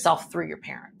understand yourself through your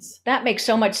parents. That makes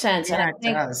so much sense. Yeah, and I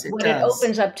think it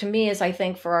opens up to me is, I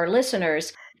think, for our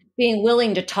listeners, being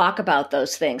willing to talk about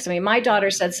those things. I mean, my daughter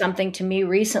said something to me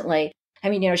recently. I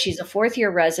mean, she's a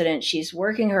fourth-year resident. She's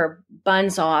working her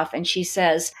buns off. And she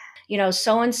says,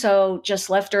 so-and-so just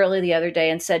left early the other day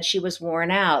and said she was worn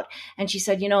out. And she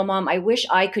said, Mom, I wish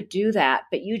I could do that,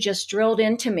 but you just drilled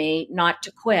into me not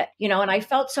to quit, and I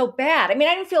felt so bad. I mean,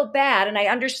 I didn't feel bad, and I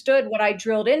understood what I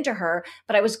drilled into her,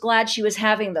 but I was glad she was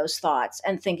having those thoughts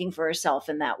and thinking for herself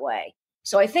in that way.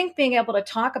 So I think being able to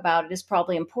talk about it is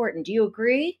probably important. Do you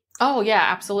agree? Oh, yeah,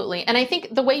 absolutely. And I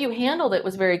think the way you handled it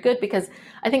was very good, because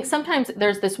I think sometimes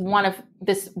there's this want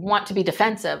to be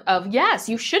defensive of, yes,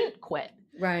 you shouldn't quit.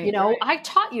 Right. I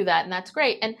taught you that, and that's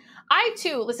great. And I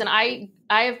too, listen, I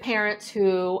have parents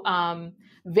who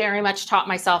very much taught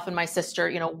myself and my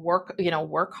sister,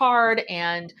 work hard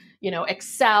and,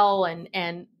 excel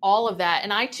and all of that.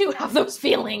 And I too have those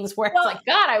feelings where it's like,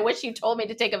 God, I wish you told me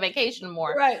to take a vacation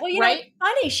more. Right. Well, it's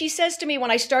funny. She says to me, when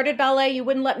I started ballet, you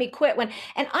wouldn't let me quit.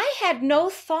 And I had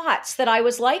no thoughts that I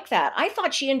was like that. I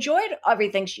thought she enjoyed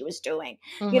everything she was doing,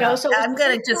 so I'm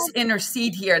going to just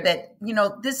intercede here that,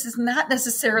 this is not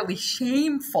necessarily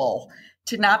shameful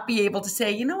to not be able to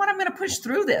say, you know what, I'm going to push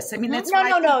through this. I mean, that's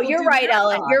no. You're right,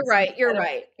 Ellen. You're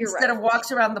right. Instead of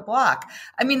walks around the block.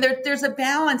 I mean, there's a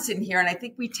balance in here, and I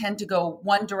think we tend to go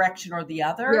one direction or the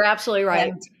other. You're absolutely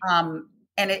right.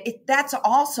 And that's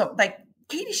also like,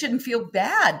 Katie shouldn't feel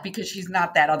bad because she's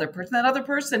not that other person. That other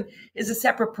person is a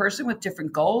separate person with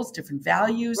different goals, different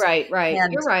values. Right.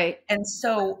 You're right. And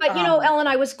so, but Ellen,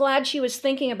 I was glad she was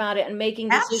thinking about it and making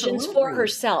decisions for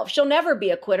herself. She'll never be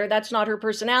a quitter. That's not her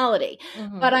personality.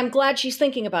 Mm-hmm. But I'm glad she's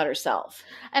thinking about herself.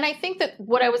 And I think that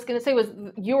what I was going to say was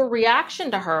your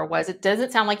reaction to her was, it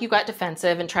doesn't sound like you got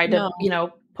defensive and tried to,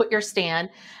 put your stand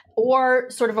or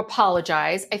sort of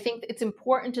apologize. I think it's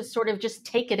important to sort of just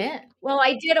take it in. Well,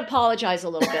 I did apologize a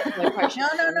little bit. No. She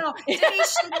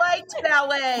liked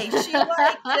ballet. She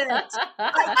liked it.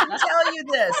 I can tell you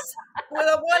this with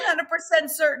a 100%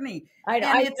 certainty.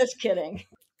 I'm just kidding.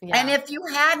 Yeah. And if you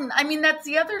hadn't, I mean, that's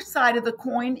the other side of the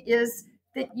coin, is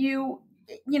that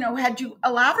had you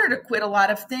allowed her to quit a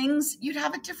lot of things, you'd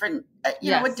have a different, a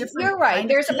different. You're right.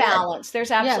 There's a balance.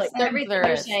 There's absolutely everything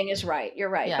you're saying is right. You're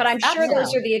right. Yes, but I'm sure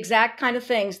those are the exact kind of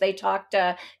things they talked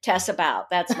to Tess about.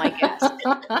 That's my guess.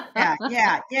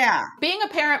 Yeah. Being a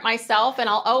parent myself, and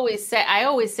I always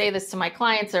say this to my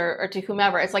clients or to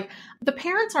whomever, it's like, the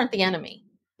parents aren't the enemy.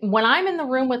 When I'm in the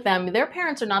room with them, their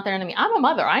parents are not their enemy. I'm a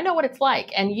mother. I know what it's like.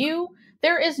 And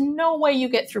there is no way you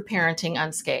get through parenting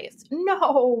unscathed.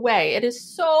 No way. It is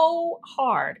so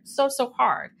hard, so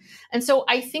hard. And so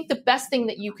I think the best thing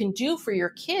that you can do for your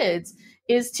kids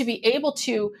is to be able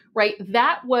to, right,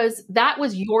 that was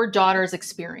your daughter's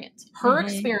experience. Her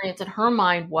experience in her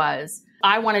mind was,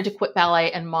 I wanted to quit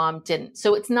ballet and Mom didn't.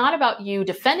 So it's not about you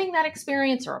defending that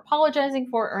experience or apologizing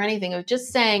for it or anything. It was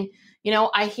just saying,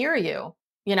 I hear you.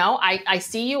 I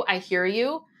see you, I hear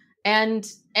you. And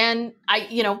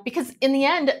I, because in the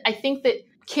end, I think that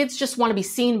kids just want to be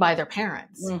seen by their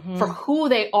parents for who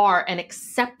they are and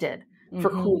accepted for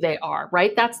who they are,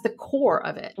 right? That's the core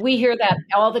of it. We hear that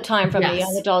all the time from the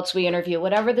young adults we interview.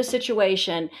 Whatever the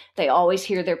situation, they always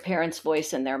hear their parents'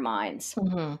 voice in their minds.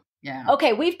 Mm-hmm. Yeah.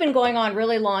 Okay, we've been going on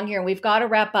really long here and we've got to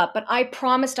wrap up, but I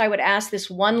promised I would ask this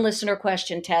one listener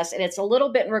question, Tess, and it's a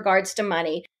little bit in regards to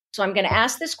money. So I'm going to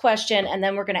ask this question, and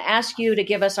then we're going to ask you to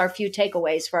give us our few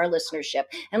takeaways for our listenership.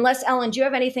 Unless, Ellen, do you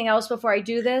have anything else before I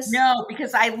do this? No,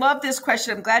 because I love this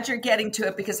question. I'm glad you're getting to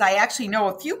it, because I actually know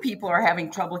a few people are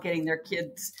having trouble getting their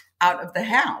kids out of the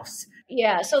house.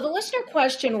 Yeah. So the listener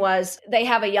question was, they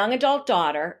have a young adult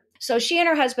daughter. So she and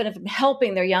her husband have been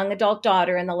helping their young adult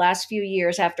daughter in the last few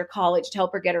years after college to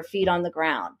help her get her feet on the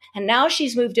ground. And now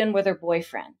she's moved in with her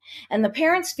boyfriend. And the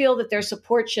parents feel that their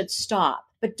support should stop,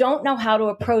 but don't know how to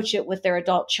approach it with their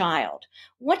adult child.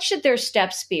 What should their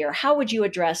steps be, or how would you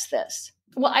address this?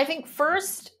 Well, I think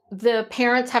first, the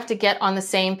parents have to get on the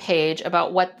same page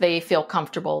about what they feel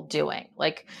comfortable doing.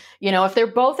 Like, if they're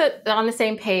both on the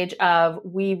same page of,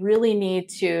 we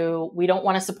don't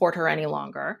want to support her any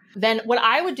longer, then what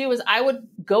I would do is I would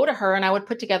go to her and I would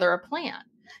put together a plan.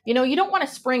 you know, you don't want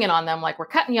to spring it on them like we're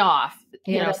cutting you off,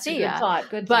 you know, that's see a good ya. thought.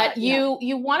 Good But thought.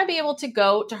 you want to be able to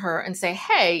go to her and say,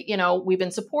 hey, you know, we've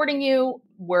been supporting you.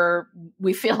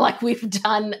 We feel like we've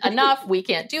done enough. We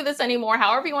can't do this anymore.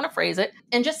 However you want to phrase it,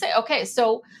 and just say, okay,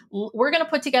 so we're going to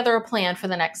put together a plan for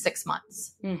the next 6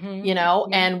 months, you know,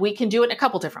 and we can do it in a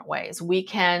couple different ways. We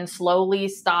can slowly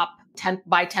stop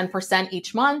 10%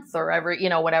 each month or every, you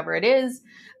know, whatever it is.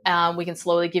 We can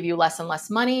slowly give you less and less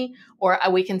money, or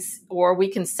we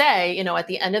can say, you know, at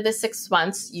the end of the 6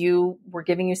 months, we're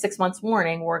giving you 6 months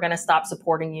warning. We're going to stop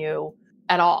supporting you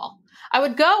at all. I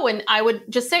would go and I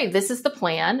would just say, this is the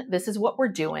plan. This is what we're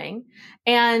doing.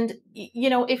 And, you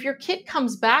know, if your kid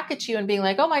comes back at you and being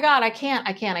like, oh my God, I can't,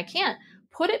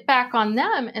 put it back on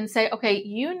them and say, okay,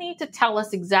 you need to tell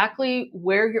us exactly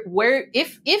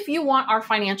if you want our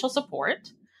financial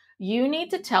support, you need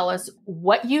to tell us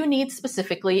what you need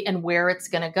specifically and where it's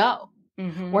going to go.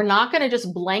 We're not going to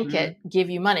just blanket give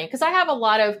you money. Because I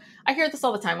hear this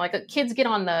all the time. Like kids get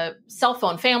on the cell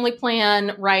phone family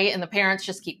plan, right? And the parents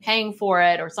just keep paying for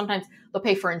it. Or sometimes they'll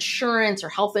pay for insurance or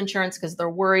health insurance because they're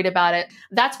worried about it.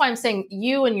 That's why I'm saying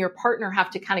you and your partner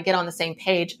have to kind of get on the same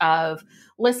page of,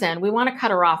 listen, we want to cut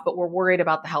her off, but we're worried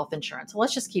about the health insurance. So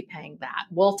let's just keep paying that.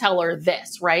 We'll tell her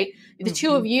this, right? The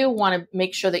two of you want to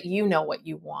make sure that you know what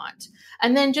you want.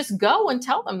 And then just go and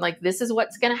tell them, like, this is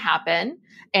what's going to happen.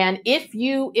 And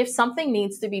if something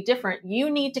needs to be different, you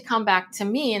need to come back to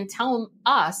me and tell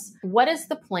us what is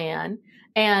the plan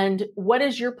and what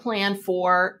is your plan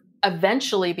for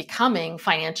eventually becoming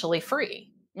financially free.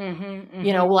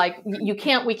 You know, like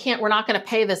we're not going to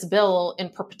pay this bill in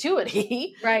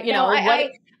perpetuity. Right. You know, I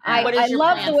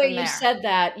love the way you said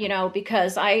that, you know,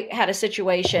 because I had a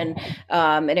situation,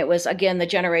 and it was, again, the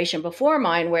generation before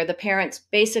mine, where the parents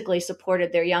basically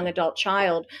supported their young adult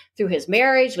child through his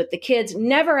marriage with the kids,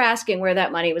 never asking where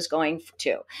that money was going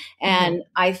to. And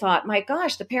I thought, my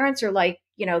gosh, the parents are like,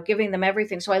 you know, giving them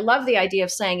everything. So I love the idea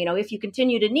of saying, you know, if you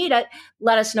continue to need it,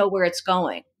 let us know where it's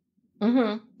going.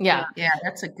 Yeah.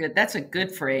 That's a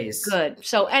good phrase. Good.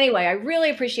 So anyway, I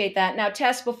really appreciate that. Now,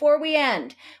 Tess, before we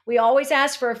end, we always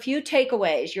ask for a few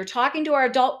takeaways. You're talking to our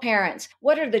adult parents.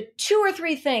 What are the 2 or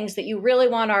 3 things that you really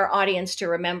want our audience to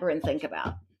remember and think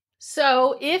about?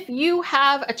 So if you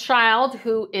have a child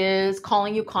who is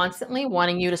calling you constantly,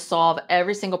 wanting you to solve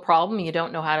every single problem, you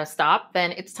don't know how to stop,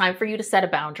 then it's time for you to set a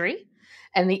boundary.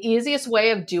 And the easiest way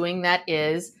of doing that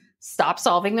is stop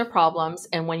solving their problems.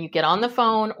 And when you get on the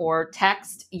phone or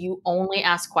text, you only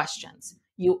ask questions.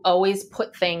 You always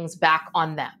put things back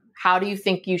on them. How do you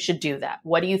think you should do that?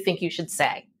 What do you think you should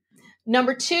say?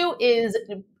 Number 2 is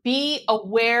be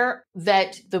aware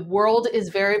that the world is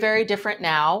very, very different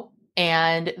now,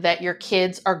 and that your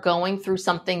kids are going through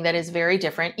something that is very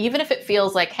different. Even if it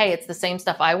feels like, hey, it's the same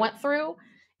stuff I went through,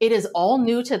 it is all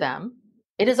new to them.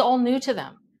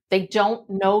 They don't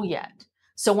know yet.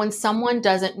 So when someone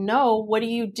doesn't know, what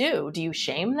do? Do you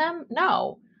shame them?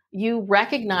 No. You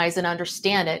recognize and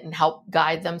understand it and help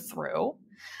guide them through.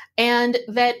 And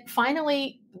that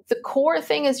finally, the core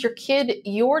thing is your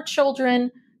children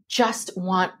just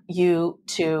want you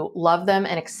to love them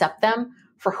and accept them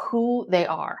for who they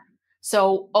are.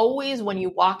 So always when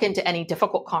you walk into any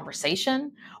difficult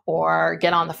conversation or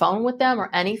get on the phone with them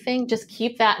or anything, just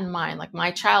keep that in mind. Like,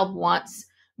 my child wants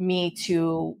me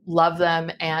to love them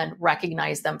and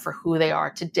recognize them for who they are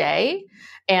today.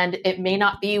 And it may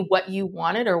not be what you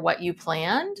wanted or what you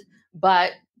planned,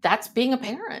 but that's being a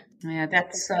parent. Yeah,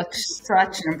 that's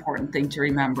such an important thing to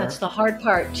remember. That's the hard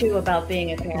part too about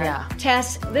being a parent. Yeah.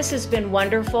 Tess, this has been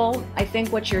wonderful. I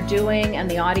think what you're doing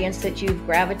and the audience that you've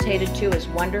gravitated to is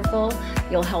wonderful.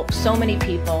 You'll help so many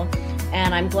people.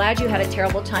 And I'm glad you had a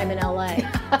terrible time in LA.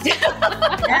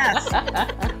 Yes.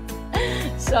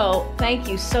 So thank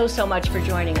you so much for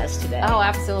joining us today. Oh,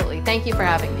 absolutely. Thank you for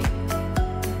having me.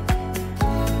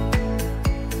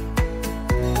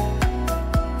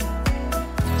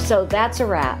 So that's a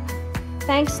wrap.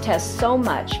 Thanks, Tess, so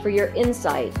much for your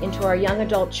insight into our young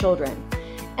adult children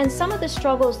and some of the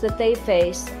struggles that they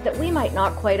face that we might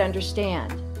not quite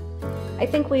understand. I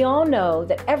think we all know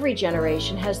that every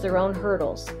generation has their own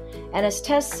hurdles. And as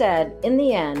Tess said, in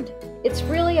the end, it's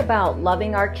really about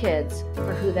loving our kids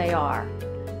for who they are.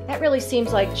 That really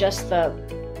seems like just the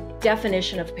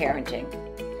definition of parenting.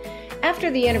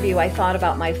 After the interview, I thought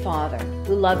about my father,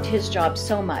 who loved his job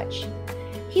so much.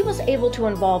 He was able to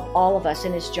involve all of us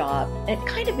in his job, and it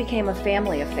kind of became a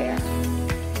family affair.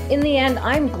 In the end,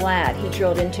 I'm glad he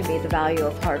drilled into me the value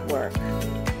of hard work.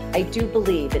 I do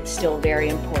believe it's still very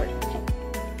important.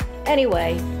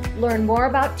 Anyway, learn more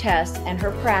about Tess and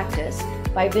her practice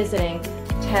by visiting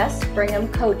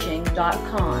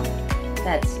tessbringhamcoaching.com.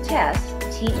 That's Tess,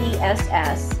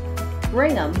 Tess,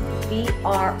 Brigham,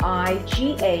 Brigham,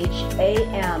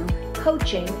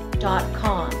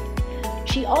 coaching.com.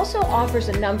 She also offers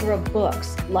a number of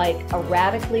books like A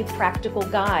Radically Practical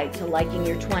Guide to Liking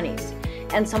Your 20s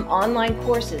and some online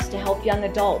courses to help young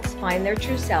adults find their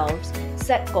true selves,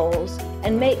 set goals,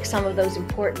 and make some of those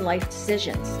important life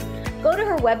decisions. Go to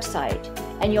her website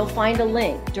and you'll find a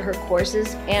link to her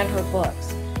courses and her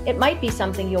books. It might be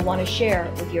something you'll want to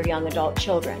share with your young adult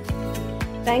children.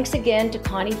 Thanks again to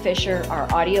Connie Fisher,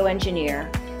 our audio engineer,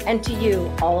 and to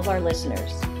you, all of our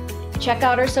listeners. Check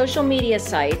out our social media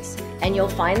sites and you'll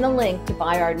find the link to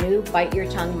buy our new Bite Your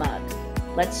Tongue mug.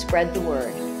 Let's spread the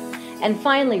word. And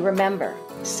finally, remember,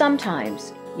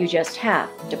 sometimes you just have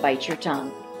to bite your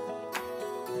tongue.